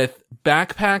streets with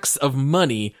backpacks of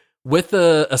money with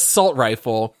a assault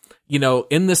rifle, you know,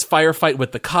 in this firefight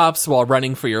with the cops while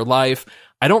running for your life.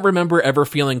 I don't remember ever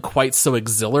feeling quite so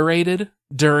exhilarated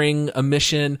during a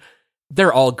mission.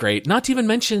 They're all great. Not to even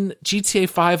mention GTA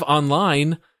 5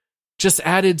 Online just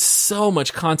added so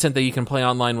much content that you can play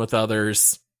online with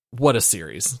others. What a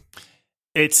series.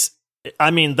 That's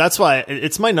why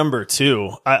it's my number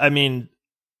 2. I mean,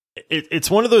 it's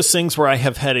one of those things where I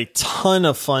have had a ton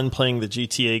of fun playing the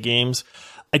GTA games.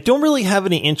 I don't really have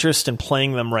any interest in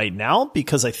playing them right now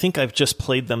because I think I've just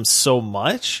played them so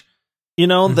much, you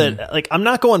know, that like I'm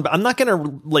not going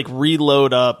to like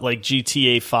reload up like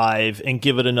GTA 5 and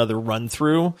give it another run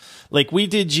through. Like we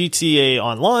did GTA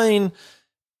Online,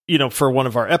 you know, for one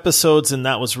of our episodes, and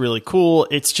that was really cool.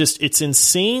 It's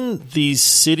insane, these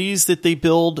cities that they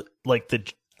build, like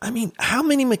how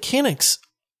many mechanics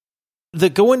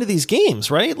that go into these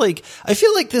games, right? Like, I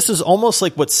feel like this is almost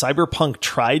like what Cyberpunk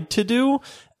tried to do,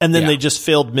 and then they just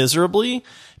failed miserably.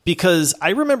 Because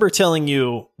I remember telling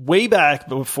you way back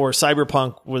before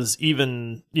Cyberpunk was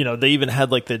even, you know, they even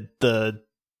had like the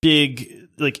big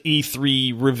like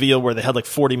E3 reveal where they had like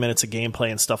 40 minutes of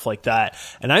gameplay and stuff like that.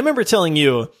 And I remember telling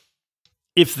you,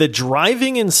 if the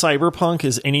driving in Cyberpunk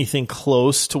is anything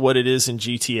close to what it is in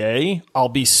GTA, I'll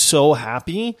be so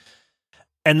happy.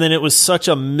 And then it was such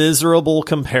a miserable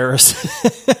comparison.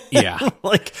 Yeah.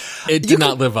 Like it did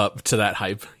not live up to that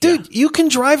hype. Dude, you can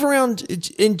drive around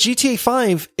in GTA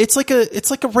 5. It's like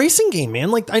a racing game, man.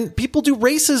 Like people do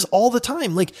races all the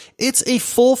time. Like it's a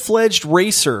full-fledged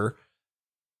racer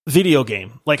video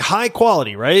game, like high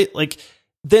quality, right? Like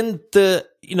then the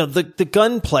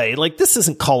gunplay, like this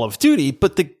isn't Call of Duty,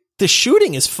 but the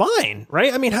shooting is fine,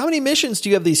 right? I mean, how many missions do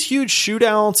you have these huge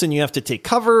shootouts and you have to take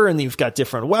cover and you've got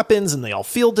different weapons and they all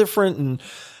feel different? And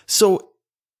so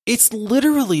it's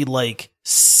literally like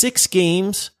 6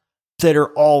 games that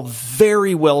are all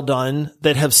very well done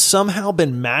that have somehow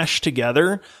been mashed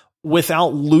together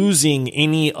without losing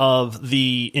any of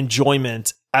the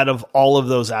enjoyment out of all of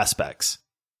those aspects.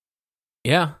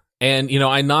 Yeah. And, you know,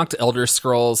 I knocked Elder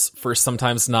Scrolls for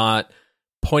sometimes not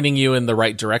pointing you in the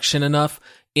right direction enough.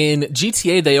 In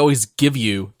GTA, they always give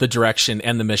you the direction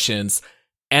and the missions,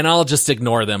 and I'll just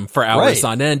ignore them for hours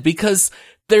on end because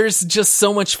there's just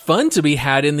so much fun to be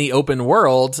had in the open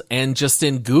world and just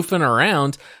in goofing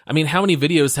around. I mean, how many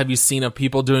videos have you seen of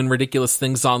people doing ridiculous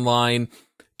things online,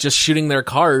 just shooting their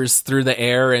cars through the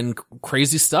air and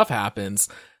crazy stuff happens?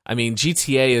 I mean,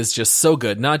 GTA is just so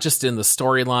good, not just in the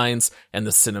storylines and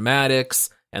the cinematics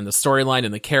and the storyline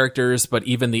and the characters, but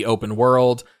even the open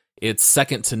world. It's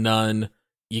second to none.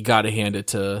 You got to hand it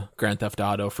to Grand Theft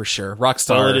Auto for sure.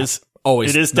 Rockstar. Well,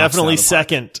 it is definitely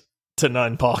second to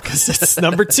none, Paul, because it's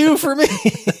number 2 for me.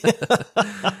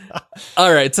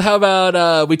 All right. So how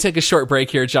about we take a short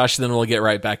break here, Josh, and then we'll get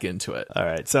right back into it. All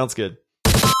right. Sounds good.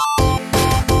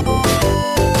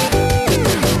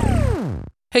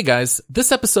 Hey guys,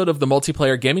 this episode of the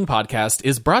Multiplayer Gaming Podcast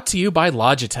is brought to you by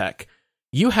Logitech.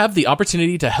 You have the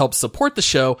opportunity to help support the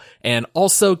show and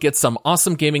also get some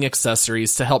awesome gaming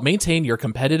accessories to help maintain your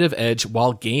competitive edge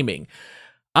while gaming.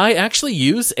 I actually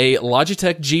use a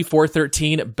Logitech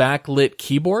G413 backlit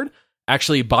keyboard.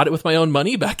 Actually bought it with my own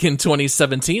money back in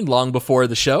 2017, long before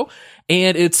the show,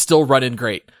 and it's still running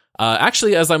great.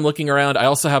 Actually, as I'm looking around, I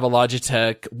also have a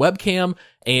Logitech webcam,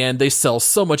 and they sell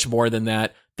so much more than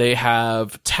that. They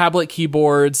have tablet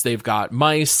keyboards, they've got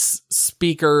mice,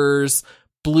 speakers,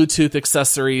 Bluetooth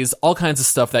accessories, all kinds of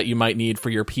stuff that you might need for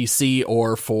your PC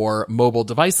or for mobile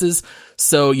devices.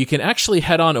 So you can actually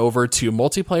head on over to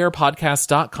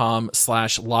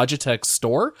multiplayerpodcast.com/Logitech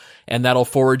store, and that'll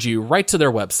forward you right to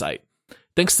their website.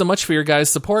 Thanks so much for your guys'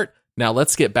 support. Now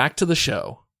let's get back to the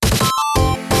show.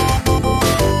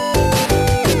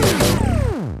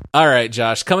 All right,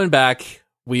 Josh, coming back.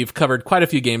 We've covered quite a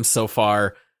few games so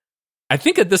far. I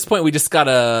think at this point we just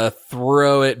gotta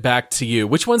throw it back to you.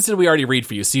 Which ones did we already read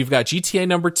for you? So you've got GTA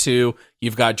number 2,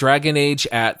 you've got Dragon Age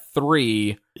at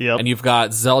 3, and you've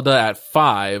got Zelda at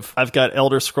 5. I've got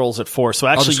Elder Scrolls at 4. So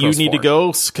actually you need 4. to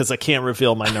go because I can't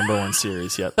reveal my number 1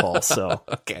 series yet, Paul. So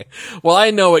okay. Well,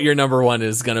 I know what your number 1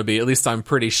 is gonna be. At least I'm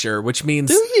pretty sure, which means...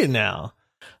 Do you now?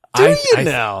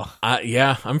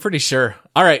 Yeah, I'm pretty sure.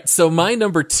 All right, so my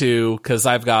number 2, because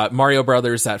I've got Mario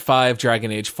Brothers at 5, Dragon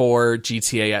Age 4,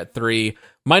 GTA at 3.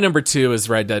 My number 2 is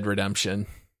Red Dead Redemption.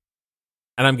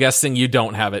 And I'm guessing you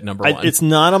don't have it number 1. It's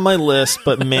not on my list,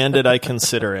 but man, did I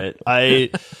consider it.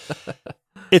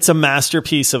 It's a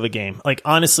masterpiece of a game. Like,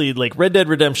 honestly, like Red Dead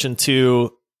Redemption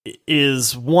 2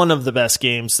 is one of the best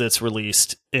games that's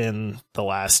released in the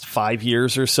last 5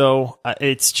 years or so.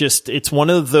 It's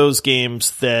one of those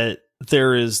games that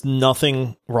there is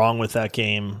nothing wrong with that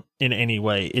game in any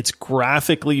way. It's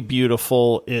graphically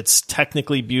beautiful. It's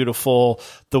technically beautiful.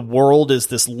 The world is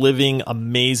this living,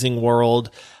 amazing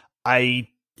world.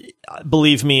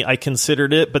 Believe me, I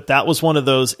considered it, but that was one of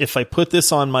those, if I put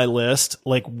this on my list,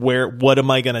 like what am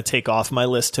I going to take off my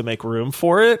list to make room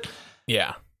for it?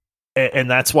 Yeah.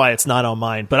 And that's why it's not on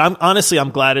mine. But I'm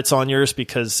glad it's on yours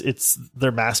because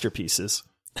they're masterpieces.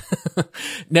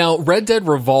 Now, Red Dead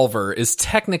Revolver is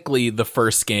technically the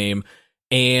first game,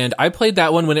 and I played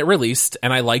that one when it released,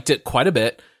 and I liked it quite a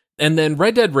bit. And then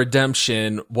Red Dead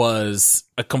Redemption was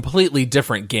a completely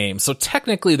different game. So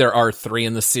technically there are 3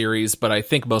 in the series, but I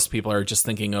think most people are just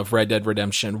thinking of Red Dead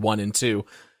Redemption 1 and 2.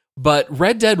 But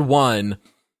Red Dead 1,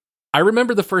 I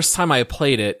remember the first time I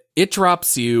played it, it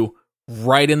drops you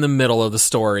right in the middle of the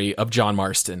story of John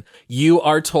Marston. You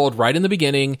are told right in the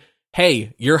beginning,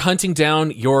 hey, you're hunting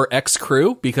down your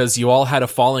ex-crew because you all had a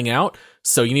falling out,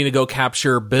 so you need to go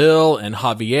capture Bill and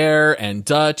Javier and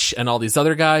Dutch and all these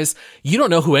other guys. You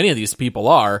don't know who any of these people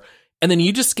are, and then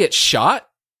you just get shot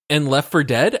and left for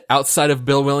dead outside of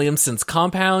Bill Williamson's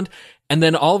compound, and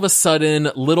then all of a sudden,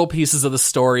 little pieces of the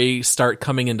story start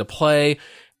coming into play.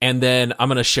 And then I'm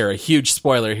going to share a huge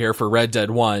spoiler here for Red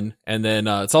Dead 1, and then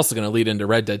it's also going to lead into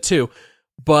Red Dead 2.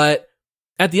 But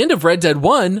at the end of Red Dead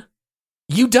 1,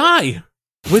 you die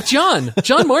with John.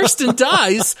 John Marston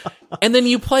dies, and then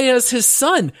you play as his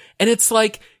son. And it's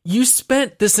like you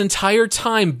spent this entire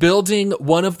time building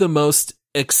one of the most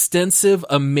extensive,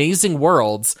 amazing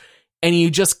worlds, and you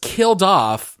just killed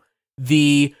off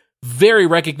the very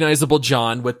recognizable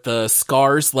John with the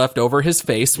scars left over his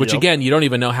face, which again, you don't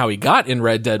even know how he got in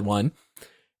Red Dead 1.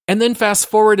 And then fast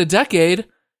forward a decade,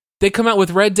 they come out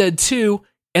with Red Dead 2,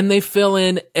 and they fill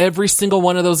in every single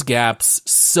one of those gaps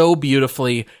so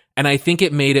beautifully. And I think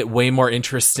it made it way more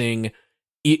interesting.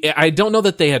 I don't know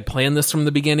that they had planned this from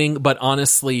the beginning, but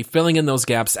honestly, filling in those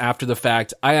gaps after the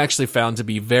fact, I actually found to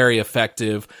be very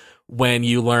effective when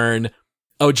you learn,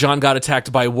 oh, John got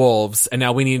attacked by wolves, and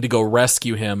now we need to go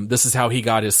rescue him. This is how he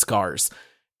got his scars.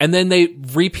 And then they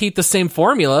repeat the same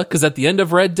formula, because at the end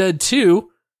of Red Dead 2,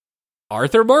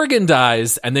 Arthur Morgan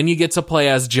dies, and then you get to play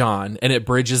as John, and it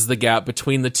bridges the gap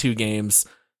between the two games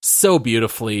so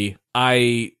beautifully.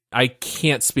 I I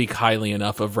can't speak highly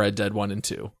enough of Red Dead 1 and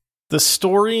 2. The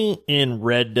story in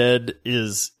Red Dead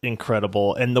is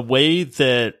incredible, and the way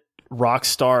that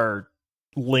Rockstar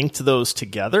linked those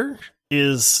together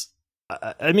is,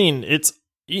 I mean, it's,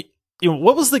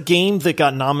 what was the game that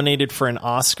got nominated for an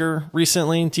Oscar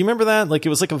recently? Do you remember that? Like, it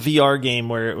was like a VR game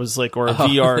where it was like, or a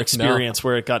VR experience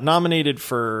where it got nominated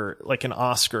for like an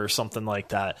Oscar or something like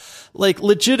that. Like,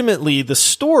 legitimately, the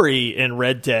story in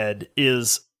Red Dead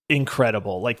is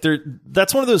incredible. Like,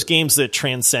 that's one of those games that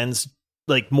transcends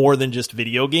like more than just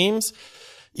video games,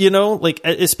 like,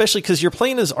 especially because you're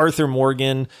playing as Arthur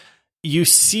Morgan. You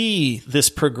see this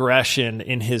progression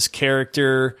in his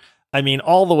character. I mean,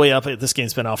 all the way up, this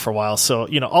game's been out for a while. So,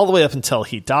 all the way up until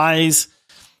he dies,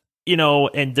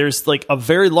 and there's like a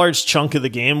very large chunk of the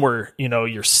game where,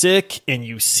 you're sick and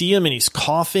you see him and he's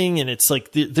coughing. And it's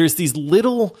like, there's these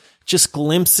little just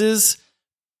glimpses.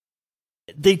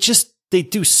 They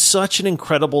do such an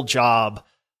incredible job,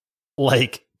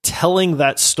 like, telling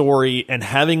that story and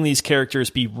having these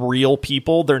characters be real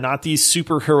people. They're not these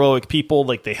super heroic people.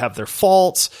 Like, they have their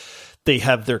faults, they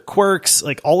have their quirks,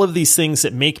 like all of these things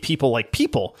that make people like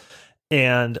people.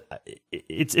 And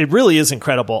it really is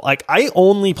incredible. Like, I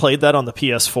only played that on the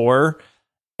PS4,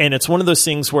 and it's one of those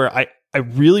things where I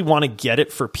really want to get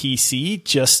it for PC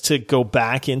just to go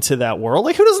back into that world.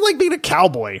 Like, who doesn't like being a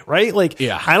cowboy, right? Like,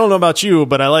 yeah. I don't know about you,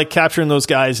 but I like capturing those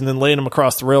guys and then laying them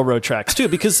across the railroad tracks too,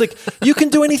 because like you can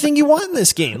do anything you want in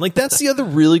this game. Like, that's the other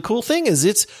really cool thing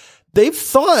is they've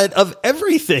thought of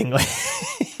everything. Like,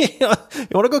 you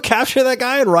want to go capture that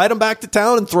guy and ride him back to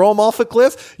town and throw him off a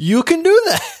cliff? You can do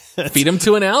that. Feed him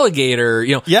to an alligator,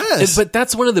 Yes. But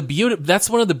that's one of the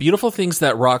beautiful things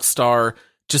that Rockstar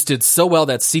just did so well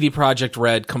that CD Projekt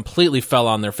Red completely fell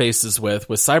on their faces with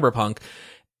Cyberpunk.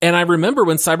 And I remember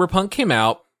when Cyberpunk came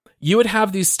out, you would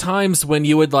have these times when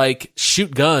you would like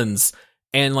shoot guns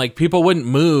and like people wouldn't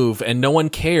move and no one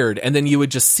cared. And then you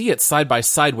would just see it side by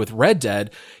side with Red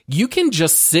Dead. You can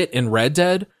just sit in Red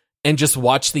Dead and just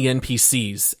watch the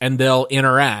NPCs, and they'll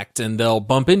interact and they'll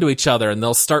bump into each other and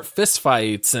they'll start fist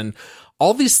fights, and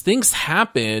all these things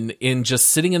happen in just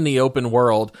sitting in the open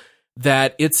world,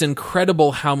 that it's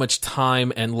incredible how much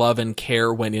time and love and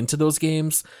care went into those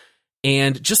games.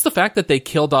 And just the fact that they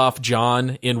killed off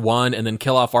John in 1 and then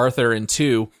kill off Arthur in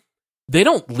 2, they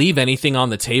don't leave anything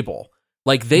on the table.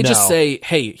 Like, they just say,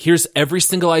 hey, here's every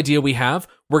single idea we have.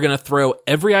 We're going to throw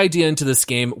every idea into this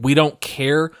game. We don't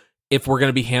care if we're going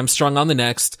to be hamstrung on the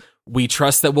next. We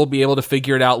trust that we'll be able to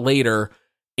figure it out later.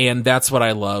 And that's what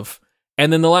I love.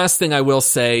 And then the last thing I will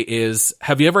say is,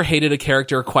 have you ever hated a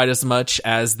character quite as much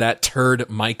as that turd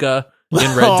Micah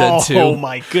in Red Dead 2? Oh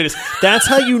my goodness. That's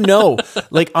how you know.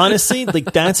 Like, honestly,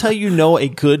 like, that's how you know a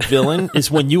good villain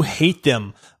is when you hate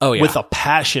them with a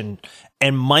passion.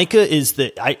 And Micah is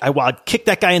I'd kick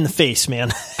that guy in the face, man.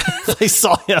 If I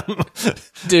saw him.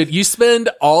 Dude, you spend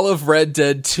all of Red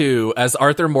Dead 2 as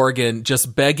Arthur Morgan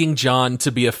just begging John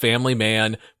to be a family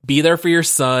man, be there for your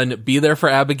son, be there for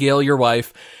Abigail, your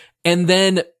wife. And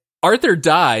then Arthur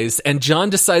dies and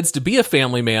John decides to be a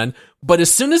family man. But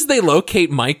as soon as they locate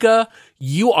Micah,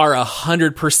 you are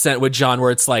 100% with John,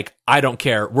 where it's like, I don't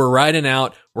care. We're riding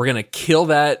out. We're going to kill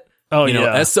that,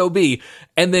 SOB.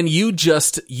 And then you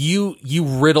just, you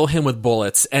riddle him with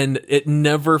bullets, and it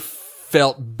never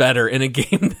felt better in a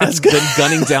game than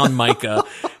gunning down Micah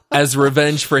as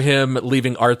revenge for him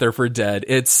leaving Arthur for dead.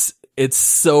 It's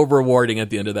so rewarding at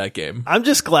the end of that game. I'm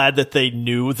just glad that they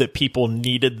knew that people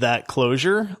needed that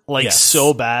closure,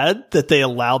 so bad that they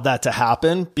allowed that to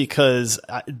happen, because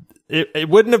it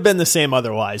wouldn't have been the same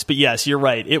otherwise. But yes, you're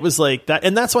right. It was like that.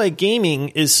 And that's why gaming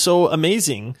is so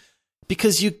amazing,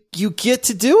 because you get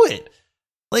to do it.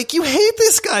 Like, you hate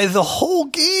this guy the whole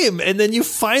game, and then you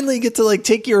finally get to like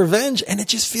take your revenge, and it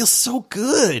just feels so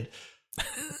good.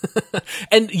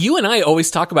 And you and I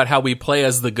always talk about how we play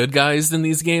as the good guys in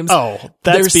these games. Oh,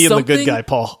 that's being the good guy,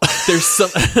 Paul.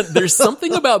 There's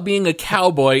something about being a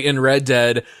cowboy in Red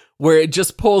Dead where it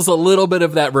just pulls a little bit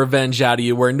of that revenge out of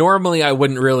you, where normally I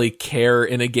wouldn't really care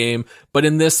in a game. But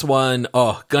in this one,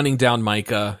 gunning down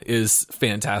Micah is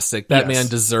fantastic. That man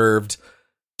deserved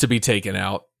to be taken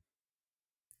out.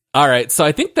 All right, so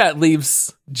I think that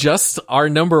leaves just our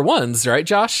number ones, right,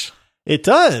 Josh? It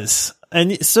does.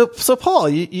 And so Paul,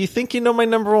 you think you know my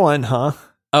number one, huh?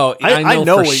 Oh, I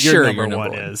know what sure your number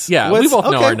one is. Yeah, we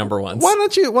both know our number ones. Why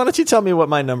don't you tell me what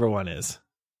my number one is?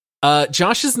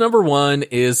 Josh's number one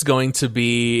is going to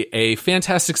be a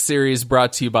fantastic series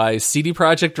brought to you by CD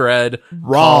Projekt Red.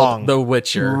 Wrong. Called The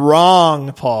Witcher.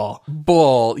 Wrong, Paul.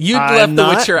 Bull. You left The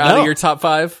Witcher out of your top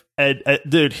 5?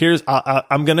 Dude,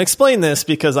 I'm going to explain this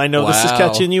because I know this is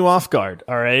catching you off guard.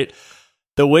 All right.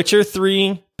 The Witcher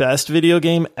 3, best video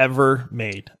game ever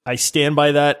made. I stand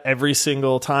by that every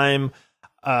single time.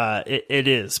 It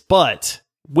is. But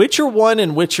Witcher 1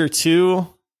 and Witcher 2,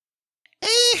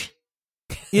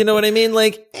 you know what I mean?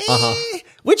 Like,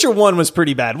 Witcher 1 was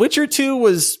pretty bad. Witcher 2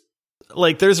 was,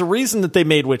 like, there's a reason that they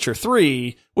made Witcher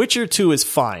 3. Witcher 2 is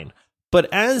fine.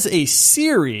 But as a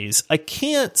series, I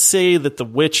can't say that The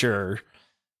Witcher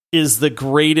is the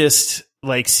greatest,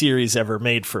 like, series ever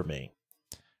made for me.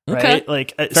 Right? Okay.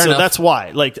 Like, Fair so enough. that's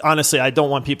why. Like, honestly, I don't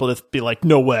want people to be like,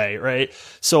 no way, right?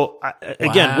 So,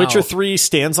 again, Wow. Witcher 3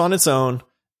 stands on its own.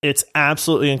 It's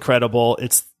absolutely incredible.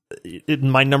 It's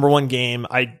my number one game.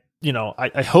 I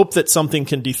hope that something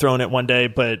can dethrone it one day,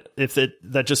 but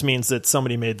that just means that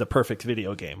somebody made the perfect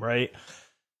video game, right?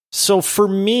 So for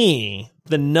me,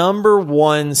 the number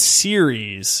one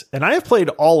series, and I have played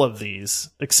all of these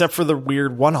except for the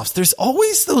weird one-offs. There's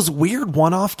always those weird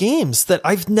one-off games that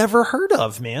I've never heard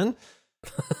of, man.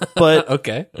 But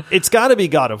Okay. it's got to be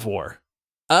God of War.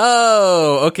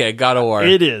 Oh, okay. God of War.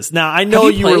 It is. Now, I know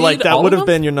Have you you were like, played that all would of have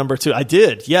them? been your number two. I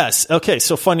did. Yes. Okay.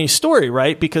 So funny story,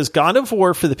 right? Because God of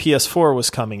War for the PS4 was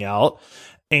coming out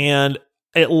and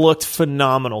it looked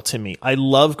phenomenal to me. I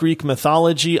love Greek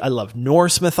mythology. I love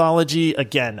Norse mythology.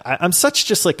 Again, I'm such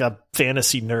just like a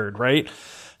fantasy nerd, right?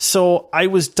 So I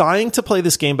was dying to play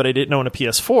this game, but I didn't own a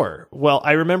PS4. Well,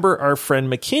 I remember our friend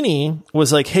McKinney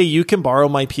was like, hey, you can borrow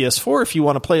my PS4 if you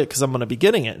want to play it because I'm going to be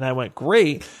getting it. And I went,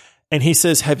 great. And he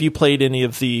says, have you played any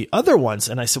of the other ones?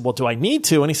 And I said, well, do I need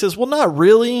to? And he says, well, not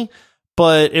really,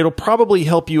 but it'll probably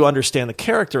help you understand the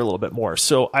character a little bit more.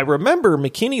 So I remember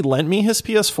McKinney lent me his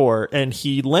PS4 and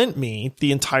he lent me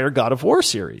the entire God of War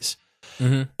series.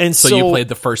 Mhm. And So you played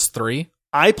the first three?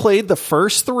 I played the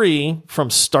first three from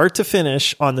start to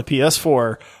finish on the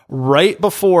PS4 right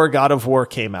before God of War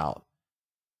came out.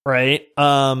 Right?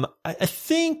 I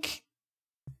think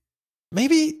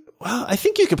maybe, well, I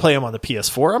think you could play them on the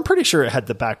PS4. I'm pretty sure it had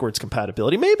the backwards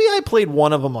compatibility. Maybe I played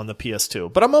one of them on the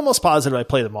PS2, but I'm almost positive I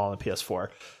played them all on the PS4.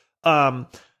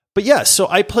 But yeah, so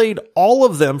I played all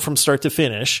of them from start to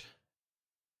finish.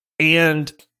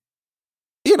 And,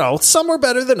 you know, some were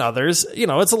better than others. You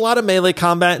know, it's a lot of melee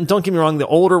combat. And don't get me wrong, the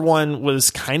older one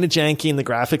was kind of janky and the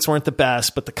graphics weren't the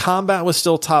best, but the combat was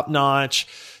still top notch.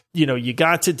 You know, you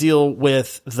got to deal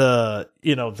with the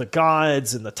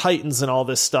gods and the titans and all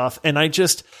this stuff. And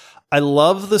I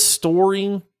love the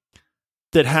story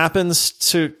that happens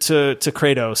to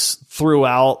Kratos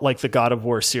throughout like the God of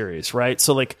War series, right?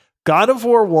 So like God of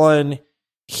War 1,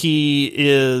 he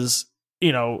is,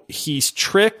 you know, he's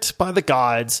tricked by the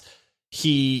gods.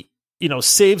 He, you know,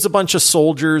 saves a bunch of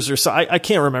soldiers or so. I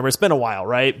can't remember. It's been a while,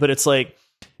 right? But it's like,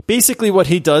 basically what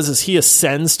he does is he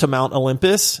ascends to Mount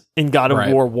Olympus in God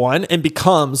of War 1 and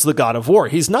becomes the God of War.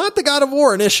 He's not the God of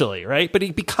War initially, right? But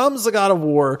he becomes the God of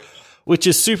War, which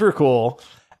is super cool.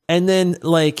 And then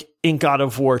like in God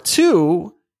of War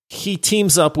 2, he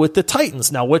teams up with the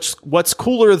Titans. Now, what's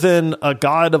cooler than a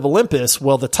God of Olympus?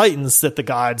 Well, the Titans that the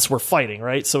gods were fighting,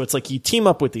 right? So it's like you team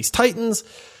up with these Titans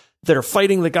that are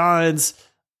fighting the gods.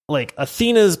 Like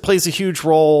Athena plays a huge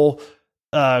role.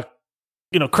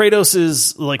 You know, Kratos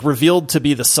is like revealed to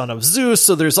be the son of Zeus.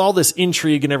 So there's all this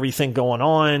intrigue and everything going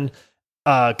on.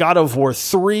 God of War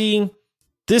 3,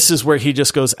 this is where he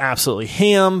just goes absolutely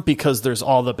ham because there's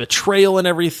all the betrayal and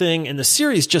everything. And the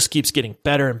series just keeps getting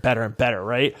better and better and better,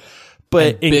 right?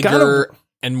 But and in bigger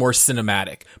and more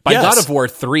cinematic. By Yes. God of War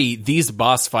 3, these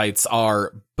boss fights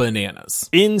are bananas.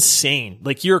 insane.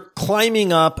 Like you're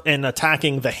climbing up and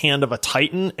attacking the hand of a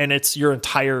Titan and it's your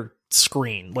entire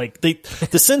screen. Like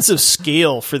the sense of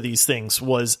scale for these things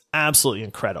was absolutely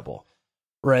incredible.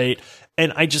 Right.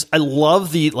 And I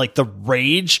love the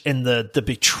rage and the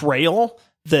betrayal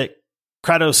that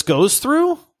Kratos goes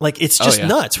through. Like it's just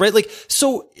nuts, right? Like,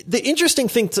 so the interesting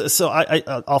thing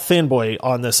I'll fanboy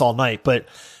on this all night, but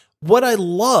what I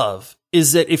love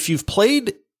is that if you've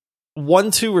played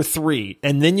 1, 2, or 3,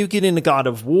 and then you get into God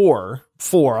of War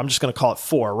 4, I'm just going to call it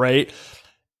 4, right?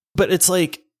 But it's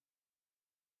like,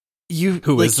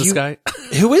 Who is this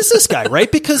guy,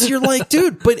 right? Because you're like,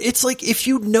 dude, but it's like, if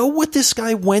you know what this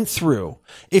guy went through,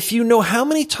 if you know how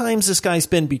many times this guy's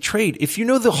been betrayed, if you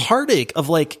know the heartache of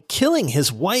like killing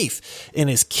his wife and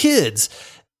his kids,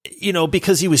 you know,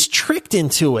 because he was tricked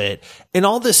into it and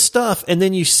all this stuff. And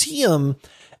then you see him.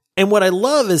 And what I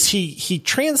love is he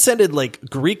transcended like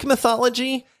Greek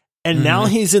mythology. And now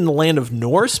he's in the land of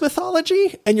Norse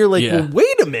mythology. And you're like, well,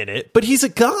 wait a minute, but he's a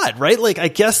god, right? Like, I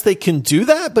guess they can do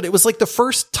that, but it was like the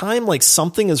first time like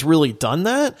something has really done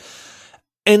that.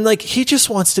 And like, he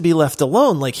just wants to be left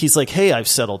alone. Like, he's like, hey, I've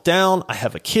settled down. I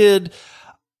have a kid.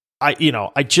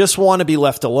 I just want to be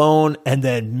left alone. And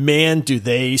then, man, do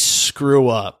they screw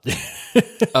up.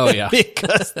 Oh, yeah.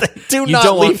 Because they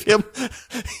don't leave him.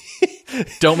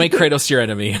 Don't make Kratos your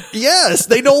enemy. Yes,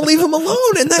 they don't leave him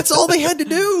alone. And that's all they had to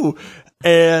do.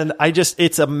 And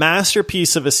it's a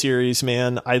masterpiece of a series,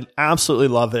 man. I absolutely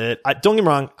love it. Don't get me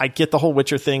wrong. I get the whole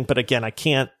Witcher thing, but again, I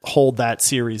can't hold that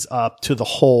series up to the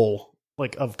whole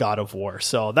of God of War.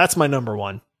 So that's my number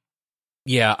one.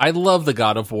 Yeah, I love the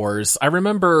God of Wars. I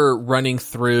remember running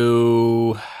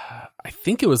through, I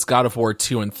think it was God of War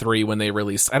 2 and 3 when they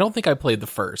released. I don't think I played the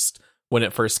first when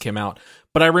it first came out,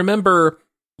 but I remember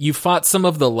you fought some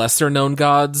of the lesser known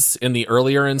gods in the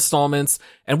earlier installments.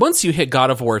 And once you hit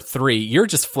God of War 3, you're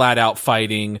just flat out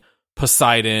fighting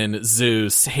Poseidon,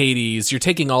 Zeus, Hades. You're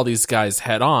taking all these guys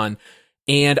head on.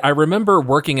 And I remember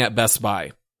working at Best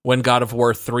Buy when God of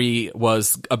War 3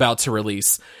 was about to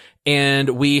release. And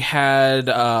we had,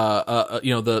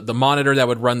 the monitor that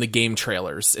would run the game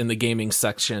trailers in the gaming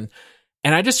section.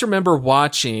 And I just remember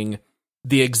watching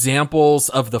the examples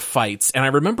of the fights. And I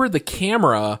remember the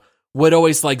camera would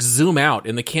always zoom out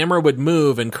and the camera would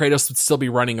move and Kratos would still be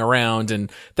running around.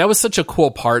 And that was such a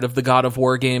cool part of the God of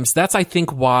War games. That's, I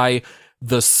think, why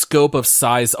the scope of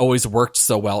size always worked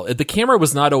so well. The camera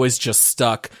was not always just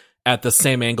stuck at the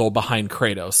same angle behind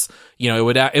Kratos.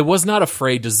 It was not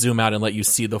afraid to zoom out and let you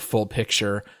see the full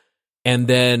picture. And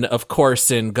then, of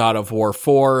course, in God of War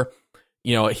 4,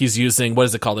 he's using, what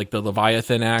is it called? The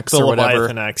Leviathan axe or whatever.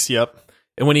 Leviathan axe, yep.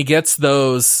 And when he gets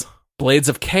those Blades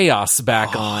of Chaos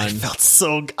back on,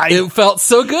 it felt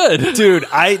so good. Dude,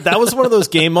 that was one of those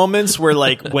game moments where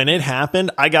when it happened,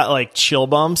 I got chill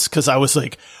bumps because I was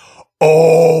like,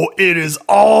 oh, it is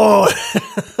on.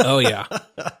 Oh, yeah.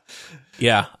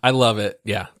 Yeah, I love it.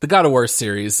 Yeah, the God of War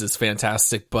series is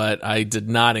fantastic, but I did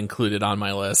not include it on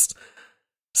my list.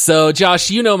 So,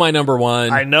 Josh, my number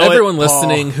one. I know everyone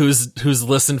listening who's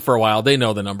listened for a while, they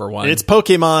know the number one. It's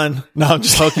Pokemon. No, I'm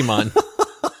just Pokemon,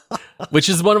 which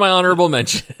is one of my honorable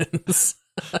mentions.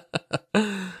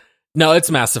 No,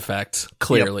 it's Mass Effect.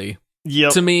 Clearly,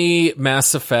 yep. To me,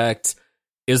 Mass Effect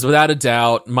is without a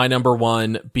doubt my number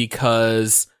one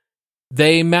because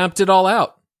they mapped it all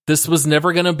out. This was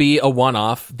never going to be a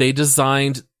one-off. They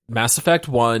designed Mass Effect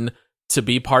 1 to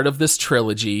be part of this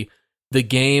trilogy. The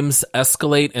games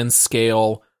escalate and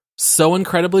scale so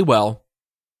incredibly well,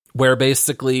 where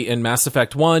basically in Mass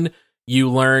Effect 1, you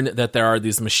learn that there are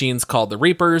these machines called the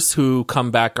Reapers who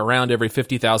come back around every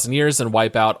 50,000 years and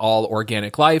wipe out all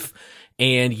organic life,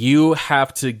 and you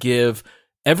have to give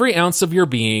every ounce of your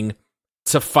being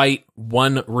to fight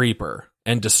one Reaper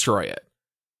and destroy it.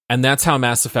 And that's how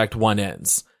Mass Effect 1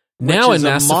 ends. Now in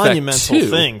Mass Effect 2, monumental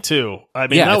thing too. I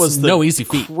mean, that was no easy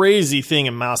feat. Crazy thing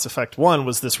in Mass Effect 1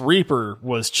 was this Reaper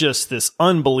was just this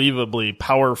unbelievably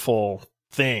powerful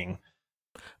thing.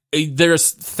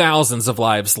 There's thousands of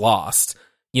lives lost,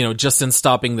 just in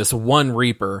stopping this one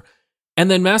Reaper. And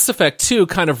then Mass Effect 2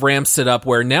 kind of ramps it up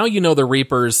where now the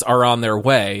Reapers are on their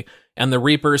way, and the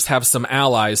Reapers have some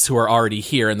allies who are already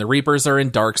here, and the Reapers are in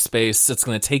dark space. It's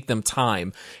going to take them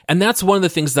time. And that's one of the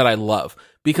things that I love.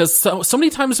 Because so many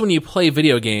times when you play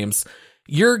video games,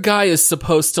 your guy is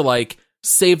supposed to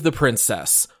save the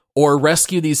princess or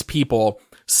rescue these people.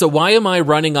 So why am I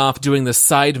running off doing the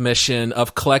side mission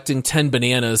of collecting 10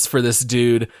 bananas for this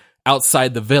dude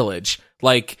outside the village?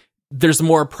 There's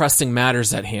more pressing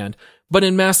matters at hand. But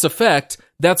in Mass Effect,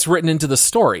 that's written into the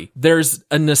story. There's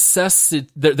a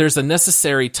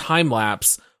necessary time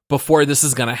lapse before this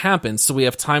is going to happen. So we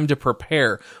have time to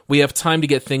prepare. We have time to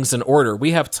get things in order.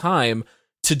 We have time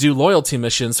to do loyalty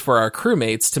missions for our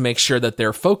crewmates to make sure that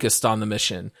they're focused on the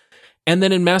mission. And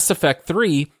then in Mass Effect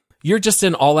 3, you're just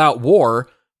in all-out war,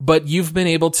 but you've been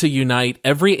able to unite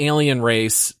every alien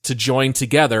race to join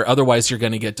together, otherwise you're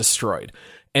going to get destroyed.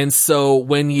 And so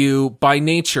when you, by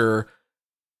nature,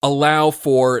 allow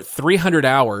for 300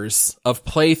 hours of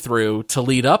playthrough to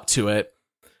lead up to it,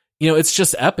 it's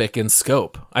just epic in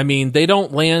scope. I mean, they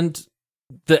don't land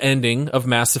the ending of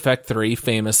Mass Effect 3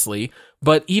 famously,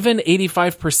 but even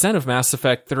 85% of Mass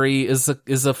Effect 3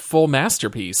 is a full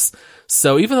masterpiece.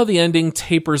 So even though the ending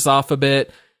tapers off a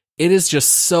bit, it is just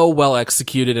so well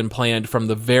executed and planned from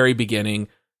the very beginning.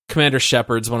 Commander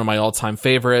Shepard's one of my all-time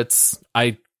favorites.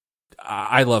 I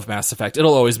love Mass Effect.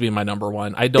 It'll always be my number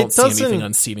one. I don't see anything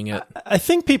unseating it. I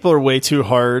think people are way too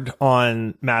hard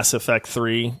on Mass Effect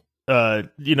 3.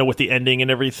 With the ending and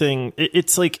everything,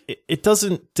 it's it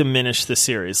doesn't diminish the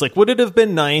series. Would it have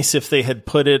been nice if they had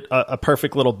put a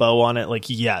perfect little bow on it?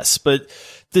 Yes, but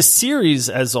the series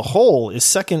as a whole is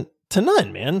second to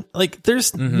none, man.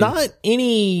 There's not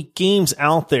any games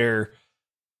out there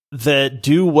that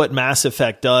do what Mass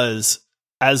Effect does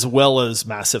as well as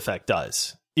Mass Effect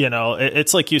does. You know,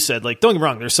 it's like you said, like, don't get me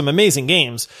wrong, there's some amazing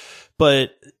games,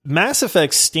 but Mass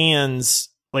Effect stands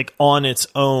like on its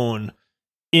own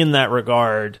in that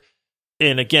regard.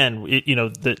 And again,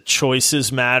 the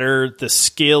choices matter. The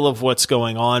scale of what's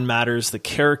going on matters. The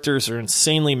characters are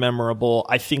insanely memorable.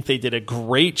 I think they did a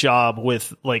great job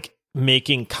with like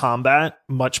making combat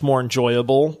much more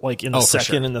enjoyable, like in the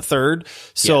second and the third.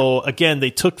 So again,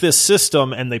 they took this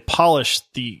system and they polished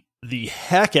the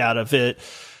heck out of it,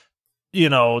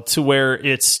 to where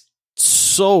it's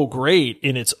so great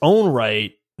in its own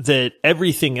right that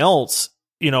everything else,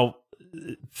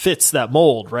 fits that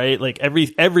mold, right? Like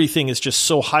everything is just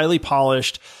so highly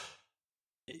polished.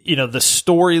 The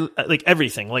story, like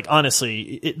everything, like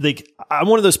honestly, I'm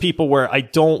one of those people where I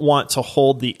don't want to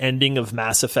hold the ending of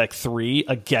Mass Effect 3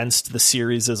 against the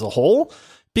series as a whole,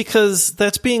 because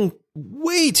that's being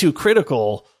way too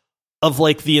critical of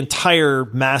like the entire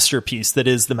masterpiece that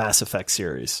is the Mass Effect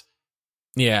series.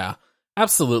 Yeah,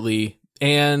 absolutely.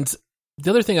 And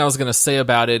the other thing I was going to say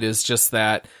about it is just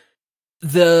that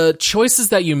the choices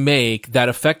that you make that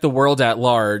affect the world at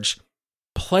large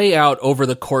play out over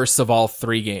the course of all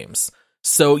 3 games.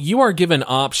 So you are given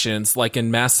options, like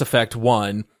in Mass Effect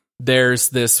 1, there's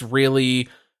this really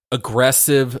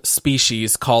aggressive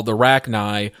species called the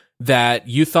Rachni that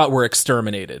you thought were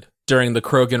exterminated during the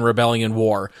Krogan Rebellion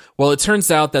War. Well, it turns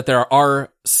out that there are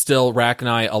still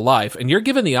Rachni alive, and you're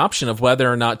given the option of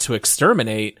whether or not to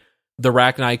exterminate the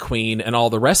Rachni Queen and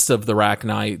all the rest of the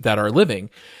Rachni that are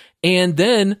living. And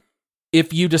then,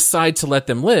 if you decide to let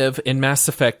them live, in Mass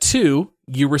Effect 2,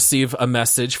 you receive a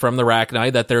message from the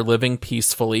Rachni that they're living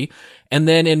peacefully. And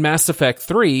then in Mass Effect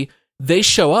 3, they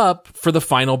show up for the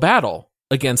final battle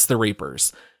against the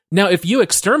Reapers. Now, if you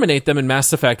exterminate them in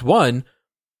Mass Effect 1,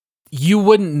 you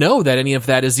wouldn't know that any of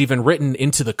that is even written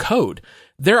into the code.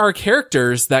 There are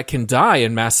characters that can die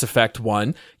in Mass Effect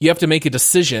 1. You have to make a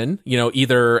decision,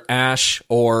 either Ash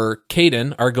or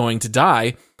Kaidan are going to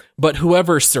die, but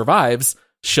whoever survives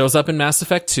shows up in Mass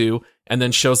Effect 2 and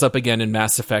then shows up again in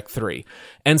Mass Effect 3.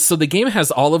 And so the game has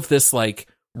all of this like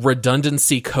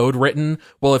redundancy code written.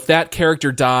 Well, if that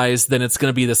character dies, then it's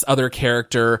going to be this other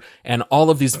character, and all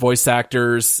of these voice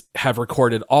actors have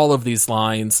recorded all of these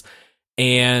lines,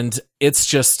 and it's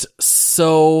just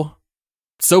so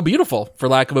beautiful, for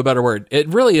lack of a better word. It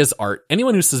really is art.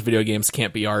 Anyone who says video games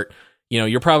can't be art,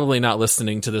 you're probably not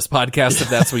listening to this podcast if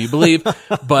that's what you believe.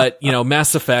 But,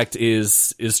 Mass Effect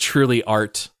is truly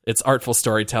art. It's artful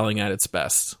storytelling at its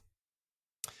best.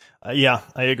 Yeah,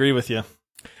 I agree with you.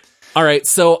 All right,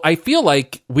 so I feel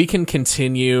like we can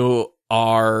continue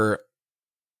our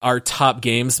top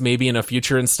games maybe in a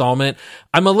future installment.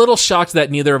 I'm a little shocked that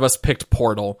neither of us picked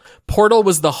Portal. Portal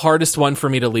was the hardest one for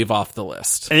me to leave off the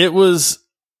list. It was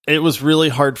really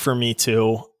hard for me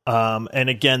too. And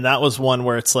again, that was one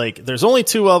where it's like, there's only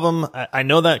 2 of them. I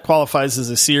know that qualifies as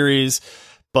a series,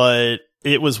 but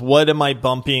it was, what am I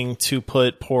bumping to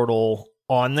put Portal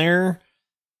on there?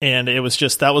 And it was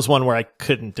just, that was one where I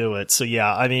couldn't do it. So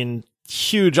yeah, I mean,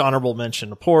 huge honorable mention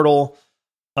to Portal.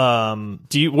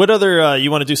 What other, you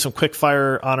want to do some quick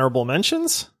fire honorable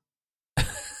mentions?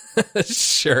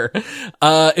 Sure.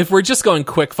 If we're just going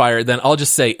quick fire, then I'll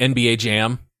just say NBA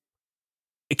Jam.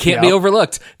 It can't be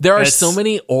overlooked. There are so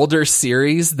many older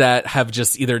series that have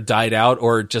just either died out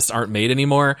or just aren't made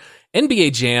anymore.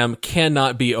 NBA Jam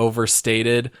cannot be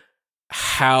overstated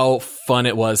how fun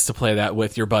it was to play that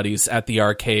with your buddies at the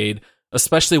arcade,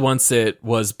 especially once it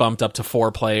was bumped up to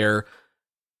 4-player.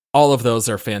 All of those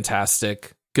are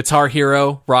fantastic. Guitar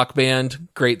Hero, Rock Band,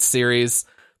 great series.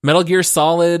 Metal Gear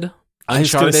Solid, Uncharted. I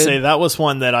was going to say, that was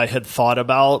one that I had thought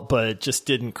about, but just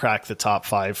didn't crack the top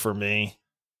 5 for me.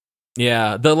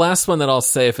 Yeah, the last one that I'll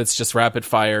say, if it's just rapid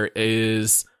fire,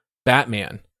 is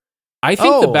Batman. I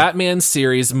think the Batman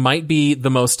series might be the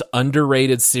most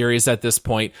underrated series at this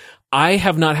point. I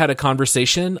have not had a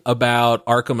conversation about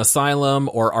Arkham Asylum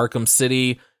or Arkham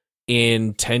City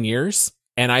in 10 years.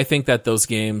 And I think that those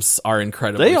games are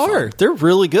incredibly fun. They're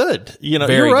really good. You're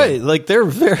right. Good. Like, they're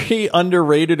very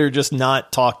underrated or just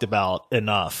not talked about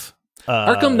enough.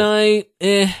 Arkham Knight,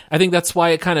 I think that's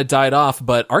why it kind of died off.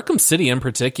 But Arkham City in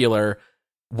particular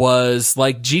was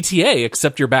like GTA,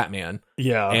 except you're Batman.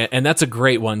 Yeah. And that's a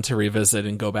great one to revisit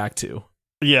and go back to.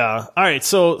 Yeah. All right.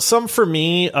 So some for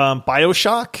me,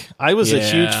 BioShock. I was a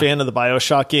huge fan of the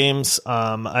BioShock games.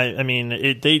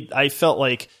 I felt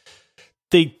like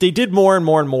they did more and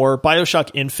more and more.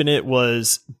 BioShock Infinite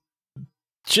was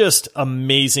just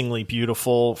amazingly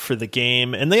beautiful for the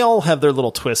game, and they all have their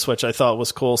little twists, which I thought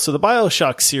was cool. So the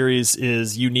BioShock series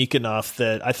is unique enough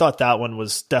that I thought that one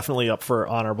was definitely up for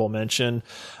honorable mention.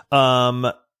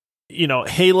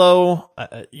 Halo,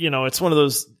 it's one of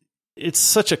those, it's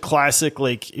such a classic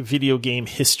like video game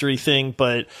history thing,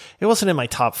 but it wasn't in my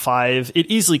top 5. It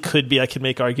easily could be. I could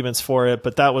make arguments for it,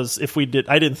 but that was,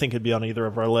 I didn't think it'd be on either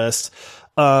of our lists.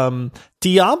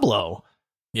 Diablo.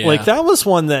 Yeah. Like that was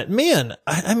one that, man,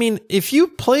 I mean, if you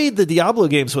played the Diablo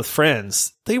games with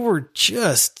friends, they were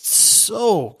just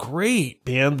so great,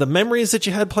 man. The memories that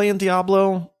you had playing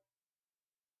Diablo.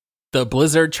 The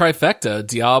Blizzard trifecta,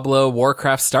 Diablo,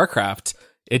 Warcraft, StarCraft.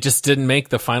 It just didn't make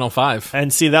the final 5.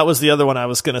 And see, that was the other one I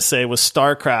was going to say was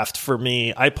StarCraft for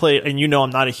me. I played, and I'm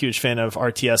not a huge fan of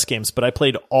RTS games, but I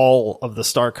played all of the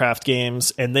StarCraft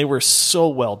games and they were so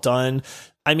well done.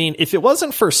 I mean, if it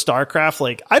wasn't for StarCraft,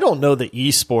 like, I don't know that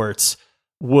esports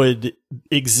would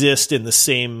exist in the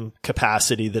same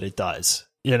capacity that it does.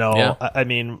 Yeah. I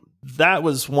mean, that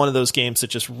was one of those games that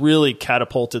just really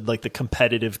catapulted like the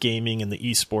competitive gaming and the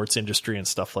esports industry and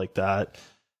stuff like that.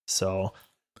 So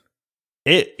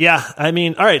I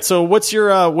mean, all right. So what's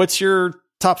your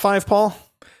top 5, Paul?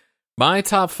 My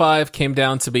top 5 came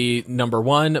down to be number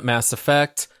 1, Mass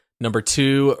Effect. Number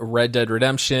 2, Red Dead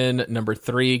Redemption. Number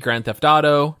 3, Grand Theft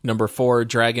Auto. Number 4,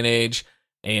 Dragon Age.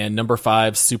 And number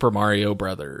 5, Super Mario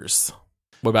Brothers.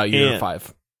 What about your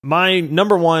 5? My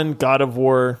number 1, God of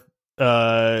War.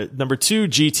 Number 2,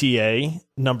 GTA.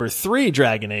 Number 3,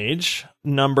 Dragon Age.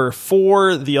 Number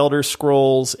 4, The Elder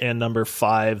Scrolls. And number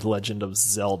 5, Legend of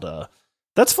Zelda.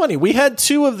 That's funny. We had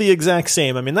 2 of the exact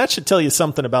same. I mean, that should tell you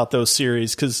something about those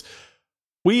series, because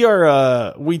we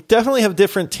definitely have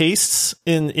different tastes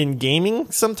in gaming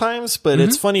sometimes, but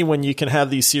it's funny when you can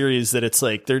have these series that it's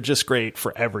like they're just great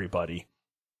for everybody.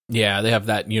 Yeah, they have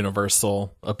that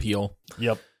universal appeal.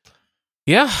 Yep.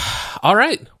 Yeah. All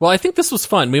right. Well, I think this was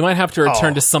fun. We might have to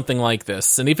return to something like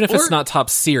this. And even if it's not top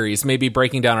series, maybe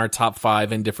breaking down our top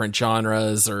 5 in different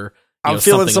genres or I'm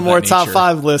feeling some more top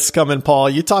 5 lists coming, Paul.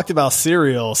 You talked about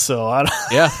cereal, so I don't...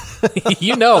 Yeah.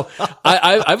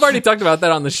 I've already talked about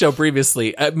that on the show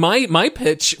previously. My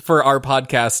pitch for our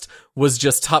podcast was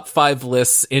just top 5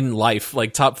 lists in life,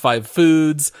 like top 5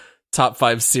 foods, top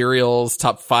 5 cereals,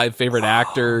 top 5 favorite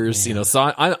actors, man.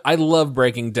 So I love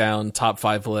breaking down top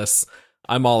 5 lists.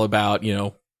 I'm all about,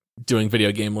 doing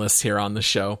video game lists here on the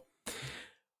show.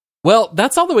 Well,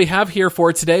 that's all that we have here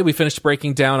for today. We finished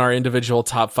breaking down our individual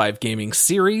top 5 gaming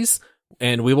series,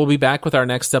 and we will be back with our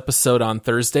next episode on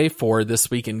Thursday for This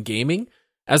Week in Gaming.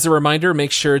 As a reminder,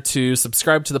 make sure to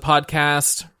subscribe to the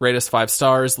podcast, rate us 5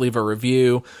 stars, leave a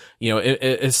review.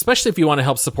 Especially if you want to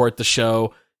help support the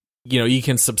show, you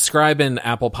can subscribe in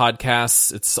Apple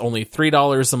Podcasts. It's only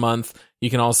 $3 a month. You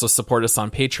can also support us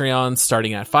on Patreon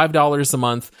starting at $5 a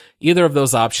month. Either of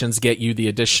those options get you the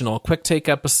additional quick take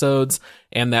episodes,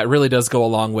 and that really does go a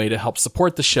long way to help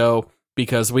support the show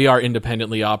because we are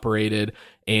independently operated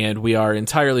and we are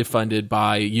entirely funded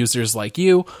by users like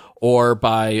you or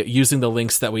by using the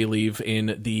links that we leave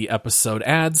in the episode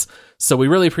ads. So we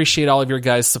really appreciate all of your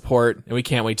guys' support, and we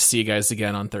can't wait to see you guys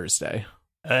again on Thursday.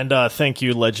 And thank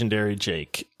you, legendary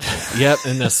Jake. Yep,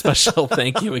 and a special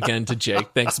thank you again to Jake.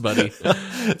 Thanks, buddy.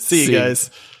 See you guys.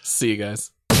 See you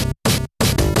guys.